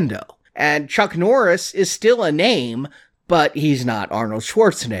Commando. And Chuck Norris is still a name, but he's not Arnold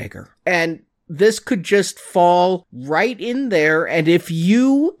Schwarzenegger. And this could just fall right in there. And if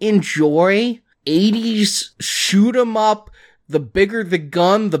you enjoy 80s shoot 'em up, the bigger the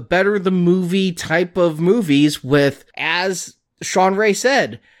gun, the better the movie type of movies with, as Sean Ray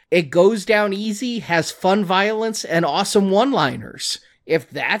said, it goes down easy, has fun violence, and awesome one-liners. If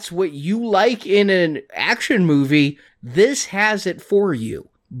that's what you like in an action movie, this has it for you.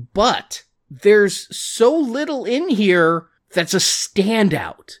 But there's so little in here that's a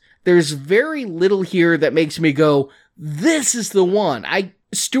standout. There's very little here that makes me go, this is the one.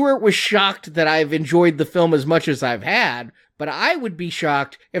 Stuart was shocked that I've enjoyed the film as much as I've had, but I would be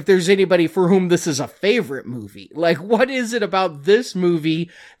shocked if there's anybody for whom this is a favorite movie. Like, what is it about this movie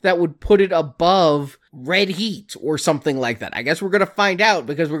that would put it above Red Heat or something like that? I guess we're going to find out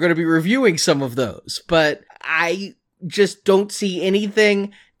because we're going to be reviewing some of those, but I just don't see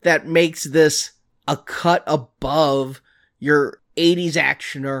anything that makes this a cut above your 80s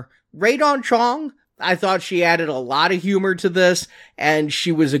actioner. Rae Dawn Chong, I thought she added a lot of humor to this, and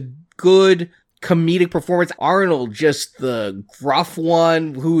she was a good comedic performance. Arnold, just the gruff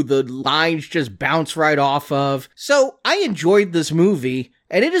one who the lines just bounce right off of. So I enjoyed this movie,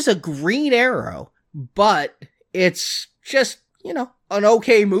 and it is a Green Arrow, but it's just, an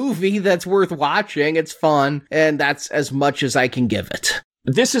okay movie that's worth watching. It's fun, and that's as much as I can give it.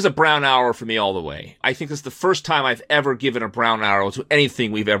 This is a brown arrow for me all the way. I think this is the first time I've ever given a brown arrow to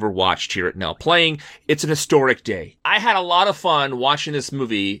anything we've ever watched here at Now Playing. It's an historic day. I had a lot of fun watching this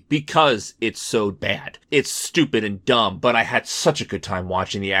movie because it's so bad. It's stupid and dumb, but I had such a good time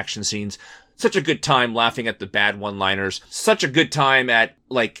watching the action scenes. Such a good time laughing at the bad one-liners. Such a good time at,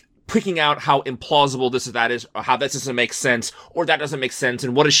 picking out how implausible that is, or how this doesn't make sense, or that doesn't make sense,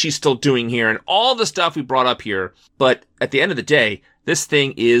 and what is she still doing here, and all the stuff we brought up here. But at the end of the day, this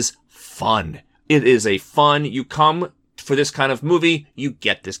thing is fun. It is a fun, you come for this kind of movie, you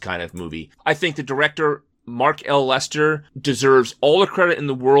get this kind of movie. I think the director, Mark L. Lester, deserves all the credit in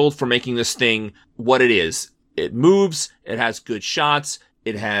the world for making this thing what it is. It moves, it has good shots,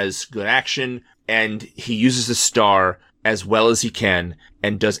 it has good action, and he uses the star as well as he can,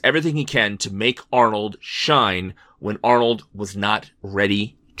 and does everything he can to make Arnold shine when Arnold was not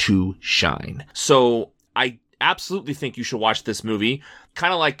ready to shine. So I absolutely think you should watch this movie.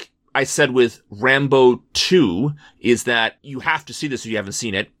 Kind of like I said with Rambo 2, is that you have to see this if you haven't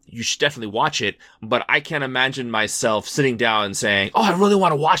seen it. You should definitely watch it, but I can't imagine myself sitting down and saying, I really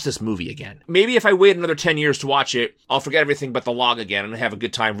want to watch this movie again. Maybe if I wait another 10 years to watch it, I'll forget everything but the log again and have a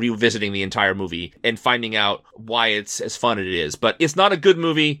good time revisiting the entire movie and finding out why it's as fun as it is. But it's not a good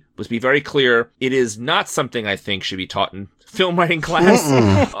movie. Let's be very clear. It is not something I think should be taught in film writing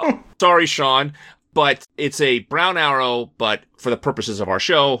class. Sorry, Sean. But it's a brown arrow, but for the purposes of our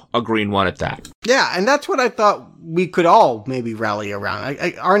show, a green one at that. Yeah, and that's what I thought we could all maybe rally around.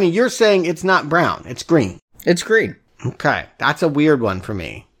 Arnie, you're saying it's not brown, it's green. It's green. Okay, that's a weird one for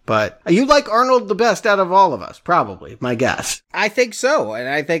me. But you like Arnold the best out of all of us, probably, my guess. I think so, and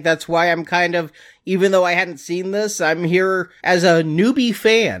I think that's why I'm kind of, even though I hadn't seen this, I'm here as a newbie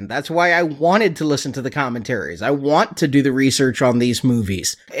fan. That's why I wanted to listen to the commentaries. I want to do the research on these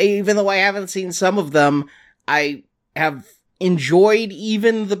movies. Even though I haven't seen some of them, I have enjoyed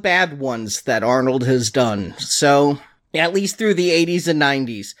even the bad ones that Arnold has done. So, at least through the 80s and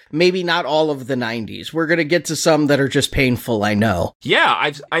 90s. Maybe not all of the 90s. We're going to get to some that are just painful, I know.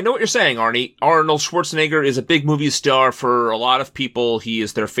 Yeah, I know what you're saying, Arnie. Arnold Schwarzenegger is a big movie star for a lot of people. He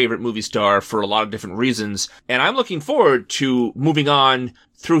is their favorite movie star for a lot of different reasons. And I'm looking forward to moving on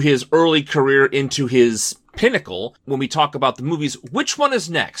through his early career into his pinnacle when we talk about the movies. Which one is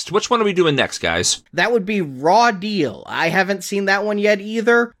next? Which one are we doing next, guys? That would be Raw Deal. I haven't seen that one yet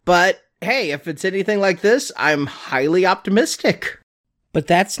either, but hey, if it's anything like this, I'm highly optimistic. But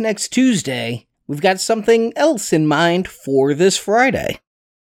that's next Tuesday. We've got something else in mind for this Friday.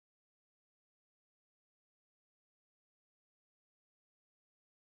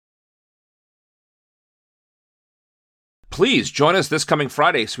 Please join us this coming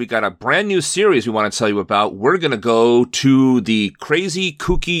Friday. So we got a brand new series we want to tell you about. We're going to go to the crazy,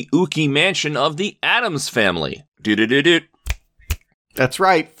 kooky, ooky mansion of the Addams Family. Do-do-do-do. That's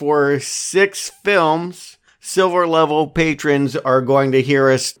right. For 6 films, silver level patrons are going to hear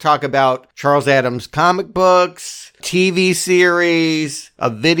us talk about Charles Addams comic books, TV series, a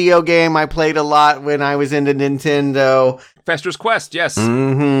video game I played a lot when I was into Nintendo. Fester's Quest, yes.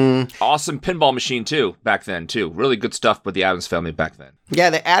 Mm-hmm. Awesome pinball machine, too, back then, too. Really good stuff with the Addams Family back then.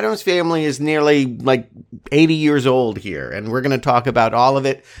 Yeah, the Addams Family is nearly, 80 years old here, and we're going to talk about all of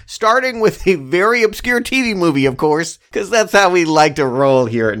it, starting with a very obscure TV movie, of course, because that's how we like to roll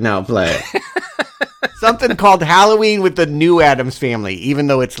here at Now Play. Something called Halloween with the New Addams Family, even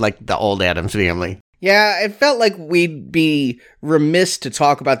though it's like the old Addams Family. Yeah, it felt like we'd be remiss to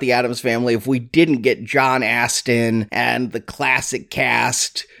talk about the Addams Family if we didn't get John Astin and the classic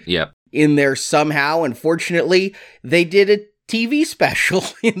cast in there somehow. Unfortunately, they did a TV special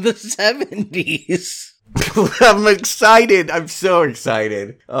in the 70s. I'm excited. I'm so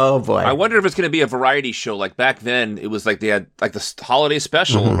excited. Oh boy. I wonder if it's going to be a variety show. Like back then, it was like they had like the holiday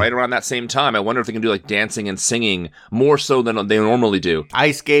special right around that same time. I wonder if they can do like dancing and singing more so than they normally do.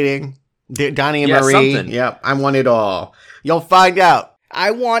 Ice skating, Donnie and Yeah, Marie. something. Yep, I want it all. You'll find out.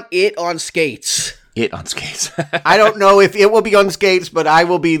 I want it on skates. It on skates. I don't know if it will be on skates, but I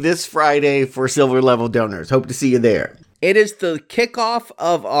will be this Friday for Silver Level Donors. Hope to see you there. It is the kickoff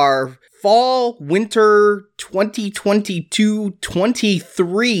of our fall winter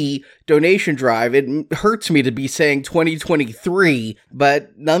 2022-23 donation drive. It hurts me to be saying 2023,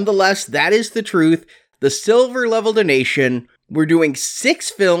 but nonetheless, that is the truth. The silver level donation. We're doing 6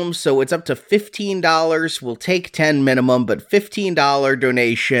 films, so it's up to $15. We'll take 10 minimum, but $15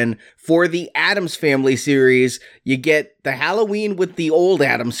 donation for the Addams Family series. You get the Halloween with the old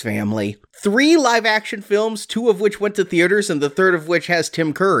Addams Family, 3 live-action films, 2 of which went to theaters, and the third of which has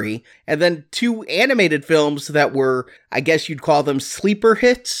Tim Curry, and then 2 animated films that were, I guess you'd call them sleeper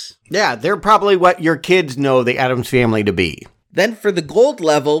hits. Yeah, they're probably what your kids know the Addams Family to be. Then for the gold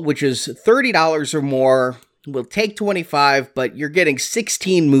level, which is $30 or more, we'll take 25, but you're getting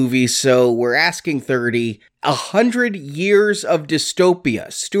 16 movies, so we're asking 30. 100 Years of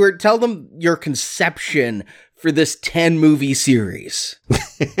Dystopia. Stuart, tell them your conception for this 10-movie series.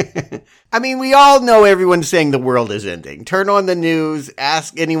 I mean, we all know everyone's saying the world is ending. Turn on the news,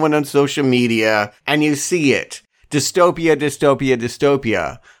 ask anyone on social media, and you see it. Dystopia, dystopia,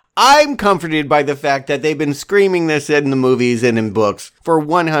 dystopia. I'm comforted by the fact that they've been screaming this in the movies and in books for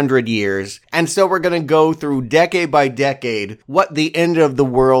 100 years. And so we're going to go through decade by decade what the end of the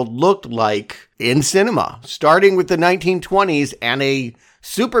world looked like in cinema, starting with the 1920s and a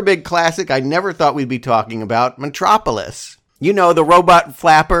super big classic I never thought we'd be talking about, Metropolis. You know, the robot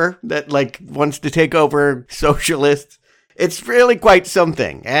flapper that wants to take over socialists. It's really quite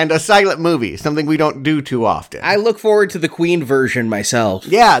something, and a silent movie, something we don't do too often. I look forward to the Queen version myself.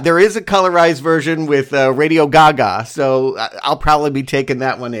 Yeah, there is a colorized version with Radio Gaga, so I'll probably be taking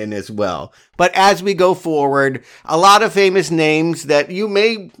that one in as well. But as we go forward, a lot of famous names that you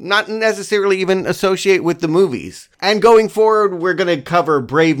may not necessarily even associate with the movies. And going forward, we're going to cover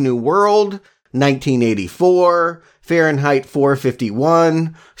Brave New World, 1984, Fahrenheit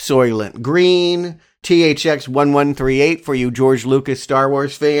 451, Soylent Green, THX 1138 for you George Lucas Star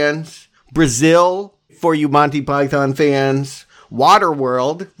Wars fans, Brazil for you Monty Python fans,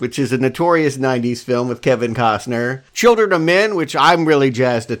 Waterworld, which is a notorious 90s film with Kevin Costner, Children of Men, which I'm really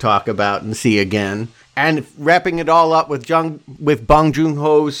jazzed to talk about and see again, and wrapping it all up with Bong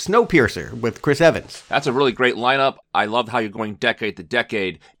Joon-ho's Snowpiercer with Chris Evans. That's a really great lineup. I love how you're going decade to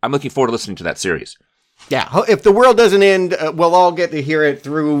decade. I'm looking forward to listening to that series. Yeah, if the world doesn't end, we'll all get to hear it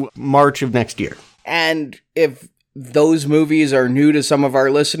through March of next year. And if those movies are new to some of our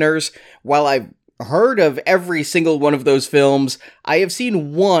listeners, while I've heard of every single one of those films, I have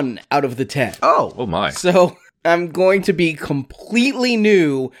seen 1 out of the 10. Oh my. So I'm going to be completely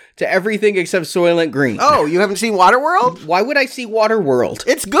new to everything except Soylent Green. Oh, you haven't seen Waterworld? Why would I see Waterworld?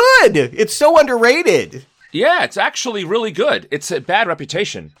 It's good. It's so underrated. Yeah, it's actually really good. It's a bad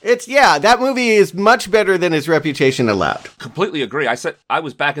reputation. That movie is much better than its reputation allowed. Completely agree. I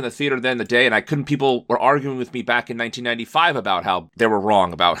was back in the theater then the day, and people were arguing with me back in 1995 about how they were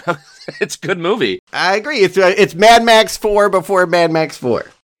wrong about it's a good movie. I agree. It's Mad Max 4 before Mad Max 4.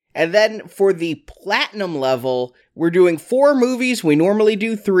 And then for the platinum level, we're doing 4 movies. We normally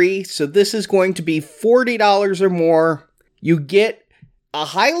do 3, so this is going to be $40 or more. You get a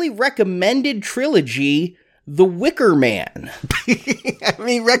highly recommended trilogy, The Wicker Man. I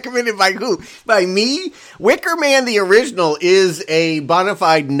mean, recommended by who? By me? Wicker Man, the original, is a bona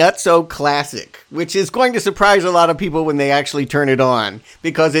fide nutso classic, which is going to surprise a lot of people when they actually turn it on,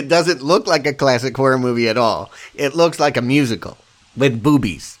 because it doesn't look like a classic horror movie at all. It looks like a musical with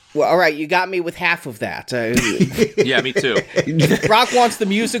boobies. Well, all right, you got me with half of that. Yeah, me too. Rock wants the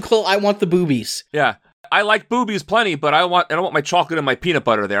musical, I want the boobies. Yeah. I like boobies plenty, but I don't want my chocolate and my peanut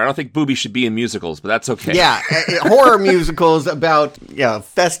butter there. I don't think boobies should be in musicals, but that's okay. Yeah, horror musicals about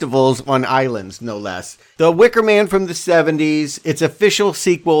festivals on islands, no less. The Wicker Man from the 70s, its official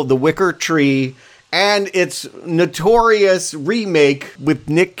sequel, The Wicker Tree, and its notorious remake with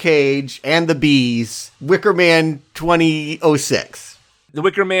Nick Cage and the Bees, Wicker Man 2006. The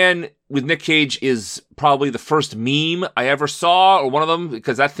Wicker Man with Nick Cage is probably the first meme I ever saw, or one of them,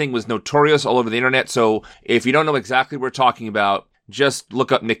 because that thing was notorious all over the internet. So if you don't know exactly what we're talking about, just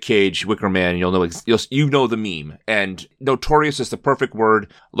look up Nick Cage, Wicker Man, and you'll know the meme. And notorious is the perfect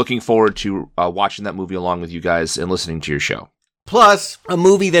word. Looking forward to watching that movie along with you guys and listening to your show. Plus, a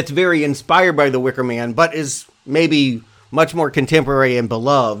movie that's very inspired by The Wicker Man, but is maybe much more contemporary and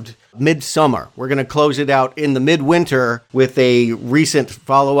beloved, Midsummer. We're going to close it out in the midwinter with a recent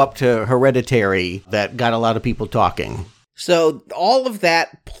follow-up to Hereditary that got a lot of people talking. So all of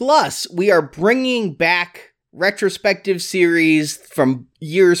that, plus we are bringing back retrospective series from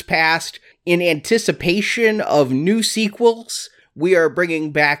years past in anticipation of new sequels. We are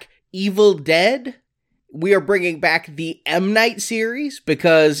bringing back Evil Dead. We are bringing back the M. Night series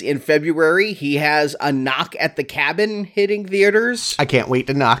because in February he has A Knock at the Cabin hitting theaters. I can't wait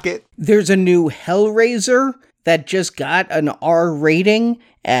to knock it. There's a new Hellraiser that just got an R rating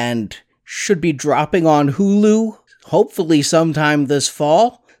and should be dropping on Hulu, hopefully sometime this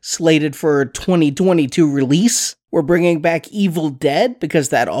fall, slated for a 2022 release. We're bringing back Evil Dead because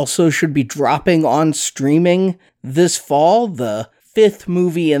that also should be dropping on streaming this fall, the 5th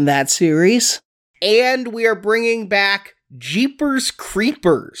movie in that series. And we are bringing back Jeepers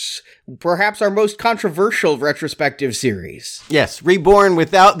Creepers, perhaps our most controversial retrospective series. Yes, reborn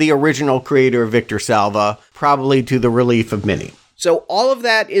without the original creator, Victor Salva, probably to the relief of many. So all of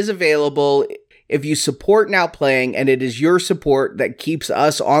that is available if you support Now Playing, and it is your support that keeps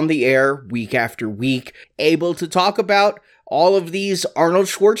us on the air week after week, able to talk about all of these Arnold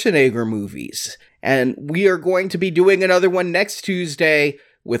Schwarzenegger movies. And we are going to be doing another one next Tuesday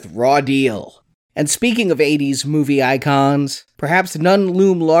with Raw Deal. And speaking of 80s movie icons, perhaps none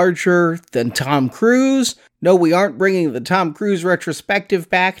loom larger than Tom Cruise. No, we aren't bringing the Tom Cruise retrospective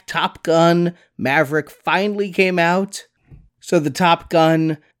back. Top Gun Maverick finally came out. So the Top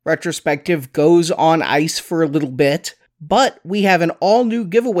Gun retrospective goes on ice for a little bit. But we have an all-new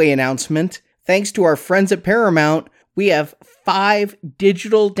giveaway announcement. Thanks to our friends at Paramount, we have 5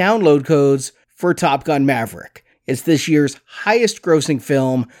 digital download codes for Top Gun Maverick. It's this year's highest grossing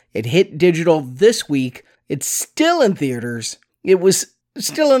film. It hit digital this week. It's still in theaters. It was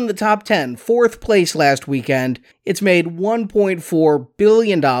still in the top 10, 4th place last weekend. It's made $1.4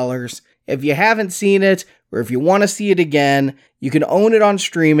 billion. If you haven't seen it, or if you want to see it again, you can own it on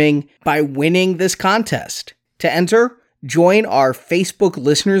streaming by winning this contest. To enter, join our Facebook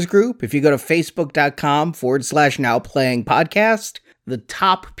listeners group. If you go to facebook.com/nowplayingpodcast, the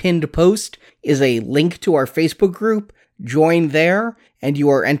top pinned post is a link to our Facebook group. Join there, and you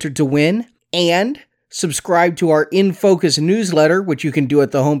are entered to win. And subscribe to our In Focus newsletter, which you can do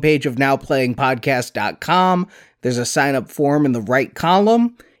at the homepage of nowplayingpodcast.com. There's a sign-up form in the right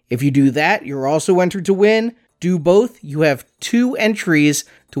column. If you do that, you're also entered to win. Do both. You have 2 entries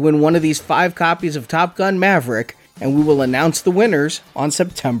to win one of these 5 copies of Top Gun Maverick, and we will announce the winners on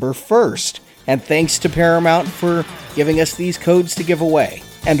September 1st. And thanks to Paramount for giving us these codes to give away.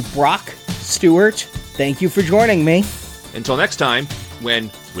 And Brock Stewart, thank you for joining me. Until next time, when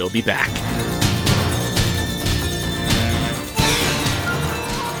we'll be back.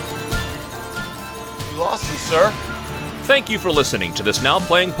 You lost him, sir. Thank you for listening to this Now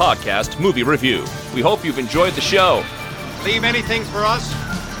Playing Podcast movie review. We hope you've enjoyed the show. Leave anything for us?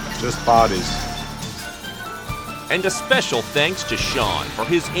 Just bodies. And a special thanks to Sean for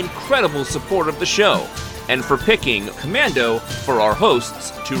his incredible support of the show, and for picking Commando for our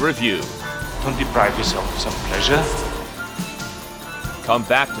hosts to review. Don't deprive yourself of some pleasure. Come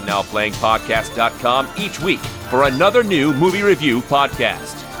back to NowPlayingPodcast.com each week for another new movie review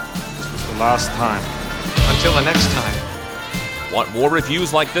podcast. This was the last time. Until the next time. Want more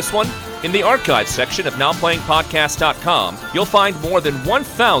reviews like this one? In the archives section of NowPlayingPodcast.com, you'll find more than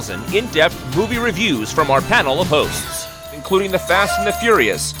 1,000 in-depth movie reviews from our panel of hosts, including The Fast and the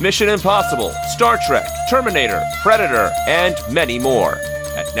Furious, Mission Impossible, Star Trek, Terminator, Predator, and many more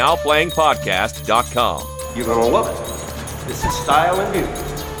at NowPlayingPodcast.com. You're gonna love it. This is style and beauty.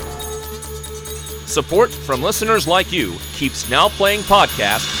 Support from listeners like you keeps Now Playing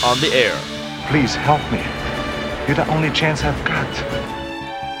Podcast on the air. Please help me. You're the only chance I've got.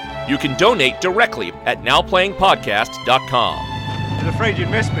 You can donate directly at NowPlayingPodcast.com. I was afraid you'd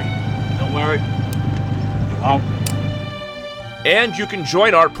miss me. Don't worry. You won't. And you can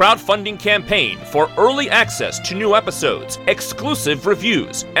join our crowdfunding campaign for early access to new episodes, exclusive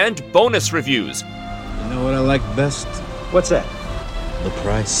reviews, and bonus reviews. You know what I like best? What's that? The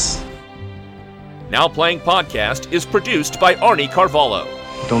price. Now Playing Podcast is produced by Arnie Carvalho.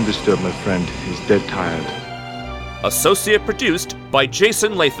 Don't disturb my friend. He's dead tired. Associate produced by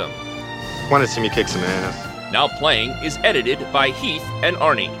Jason Latham. Want to see me kick some ass? Now Playing is edited by Heath and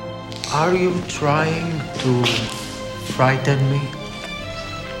Arnie. Are you trying to frighten me?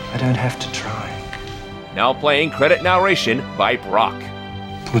 I don't have to try. Now Playing credit narration by Brock.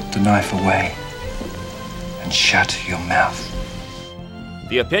 Put the knife away and shut your mouth.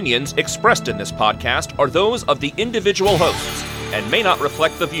 The opinions expressed in this podcast are those of the individual hosts and may not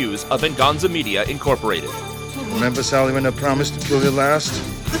reflect the views of Venganza Media Incorporated. Remember, Sally, when I promised to kill you last?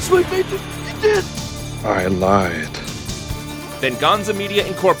 That's my Matrix. You did. I lied. Venganza Media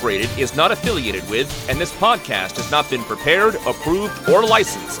Incorporated is not affiliated with, and this podcast has not been prepared, approved, or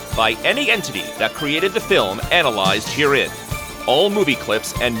licensed by any entity that created the film analyzed herein. All movie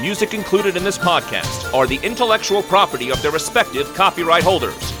clips and music included in this podcast are the intellectual property of their respective copyright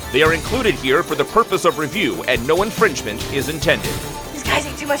holders. They are included here for the purpose of review, and no infringement is intended. These guys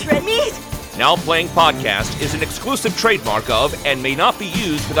eat too much red meat. Now Playing Podcast is an exclusive trademark of and may not be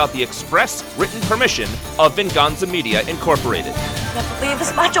used without the express written permission of Venganza Media Incorporated. I can't believe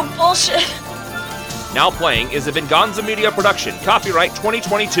this macho bullshit. Now Playing is a Venganza Media production, copyright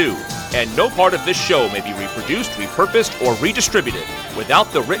 2022, and no part of this show may be reproduced, repurposed, or redistributed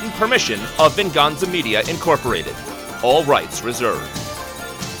without the written permission of Venganza Media Incorporated. All rights reserved.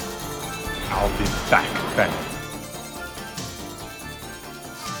 I'll be back, Ben.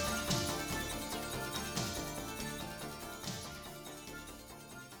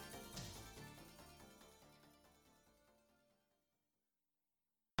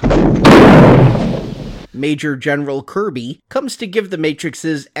 Major General Kirby comes to give the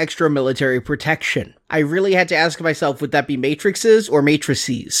Matrixes extra military protection. I really had to ask myself, would that be Matrixes or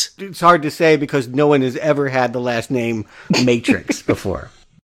Matrices? It's hard to say because no one has ever had the last name Matrix before.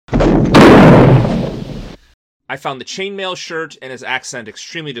 I found the chainmail shirt and his accent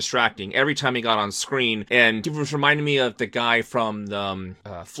extremely distracting every time he got on screen, and he was reminding me of the guy from the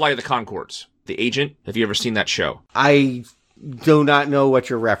Flight of the Conchords, the agent. Have you ever seen that show? I do not know what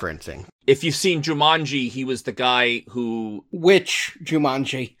you're referencing. If you've seen Jumanji, he was the guy who... Which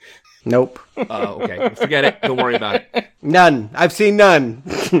Jumanji? Nope. Okay. Forget it. Don't worry about it. None. I've seen none.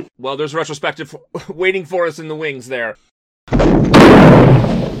 Well, there's a retrospective waiting for us in the wings there.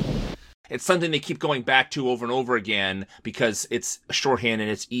 It's something they keep going back to over and over again because it's shorthand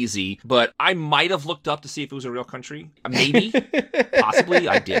and it's easy. But I might have looked up to see if it was a real country. Maybe. Possibly.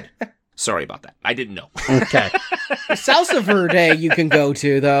 I did. Sorry about that. I didn't know. Okay. Salsa Verde you can go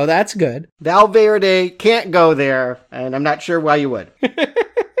to, though. That's good. Val Verde can't go there, and I'm not sure why you would.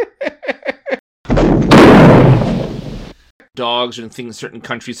 Dogs and things certain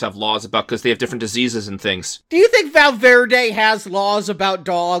countries have laws about because they have different diseases and things. Do you think Valverde has laws about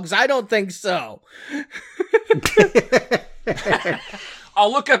dogs? I don't think so.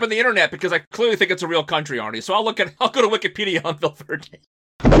 I'll look up on the internet because I clearly think it's a real country, Arnie. So I'll go to Wikipedia on Valverde.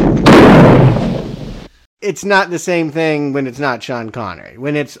 It's not the same thing when it's not Sean Connery.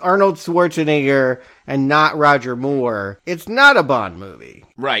 When it's Arnold Schwarzenegger and not Roger Moore, it's not a Bond movie.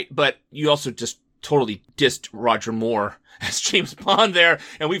 Right, but you also just totally dissed Roger Moore as James Bond there,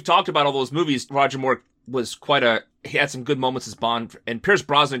 and we've talked about all those movies. Roger Moore was he had some good moments as Bond, and Pierce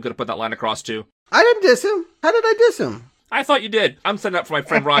Brosnan could have put that line across too. I didn't diss him. How did I diss him? I thought you did. I'm setting up for my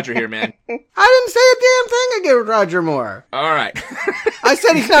friend Roger here, man. I didn't say a damn thing against Roger Moore. All right. I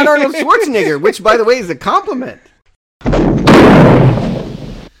said he's not Arnold Schwarzenegger, which, by the way, is a compliment.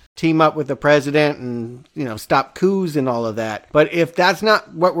 Team up with the president and, stop coups and all of that. But if that's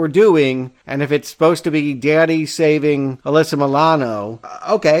not what we're doing, and if it's supposed to be Daddy saving Alyssa Milano,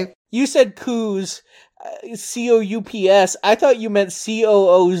 okay. You said coups. C-O-U-P-S. I thought you meant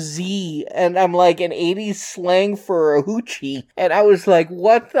C-O-O-Z, and I'm like an 80s slang for a hoochie. And I was like,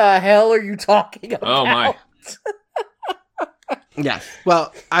 what the hell are you talking about? Oh my. Yes.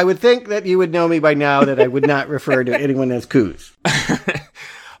 Well, I would think that you would know me by now that I would not refer to anyone as coos.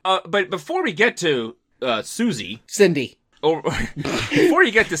 But before we get to Cindy. Or before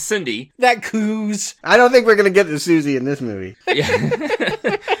you get to Cindy. That coos. I don't think we're going to get to Susie in this movie. Yeah.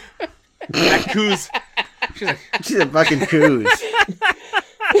 That coos. She's a fucking coos.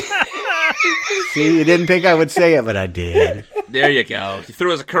 See, you didn't think I would say it, but I did. There you go. You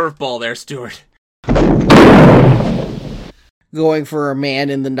threw us a curveball there, Stuart. Going for a man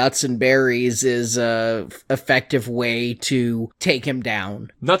in the nuts and berries is a effective way to take him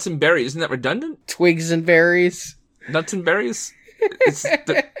down. Nuts and berries, isn't that redundant? Twigs and berries? Nuts and berries?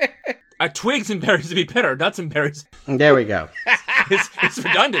 Twigs and berries would be better. Nuts and berries. There we go. It's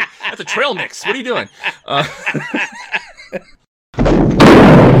redundant. That's a trail mix. What are you doing?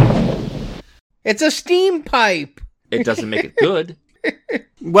 It's a steam pipe. It doesn't make it good.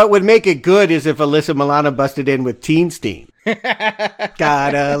 What would make it good is if Alyssa Milano busted in with Teen Steam.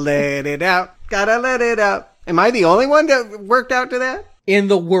 Gotta let it out. Gotta let it out. Am I the only one that worked out to that? In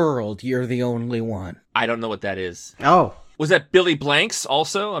the world, you're the only one. I don't know what that is. Oh. Was that Billy Blanks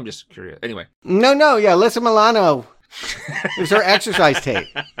also? I'm just curious. Anyway. No, yeah, Alyssa Milano. It was her exercise tape.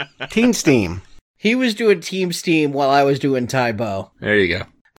 Teen Steam. He was doing Team Steam while I was doing Tybo. There you go.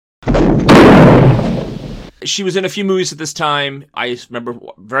 She was in a few movies at this time. I remember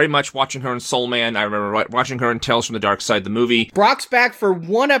very much watching her in Soul Man. I remember watching her in Tales from the Dark Side, the movie. Brock's back for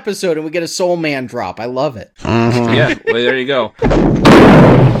one episode and we get a Soul Man drop. I love it. Yeah, well, there you go.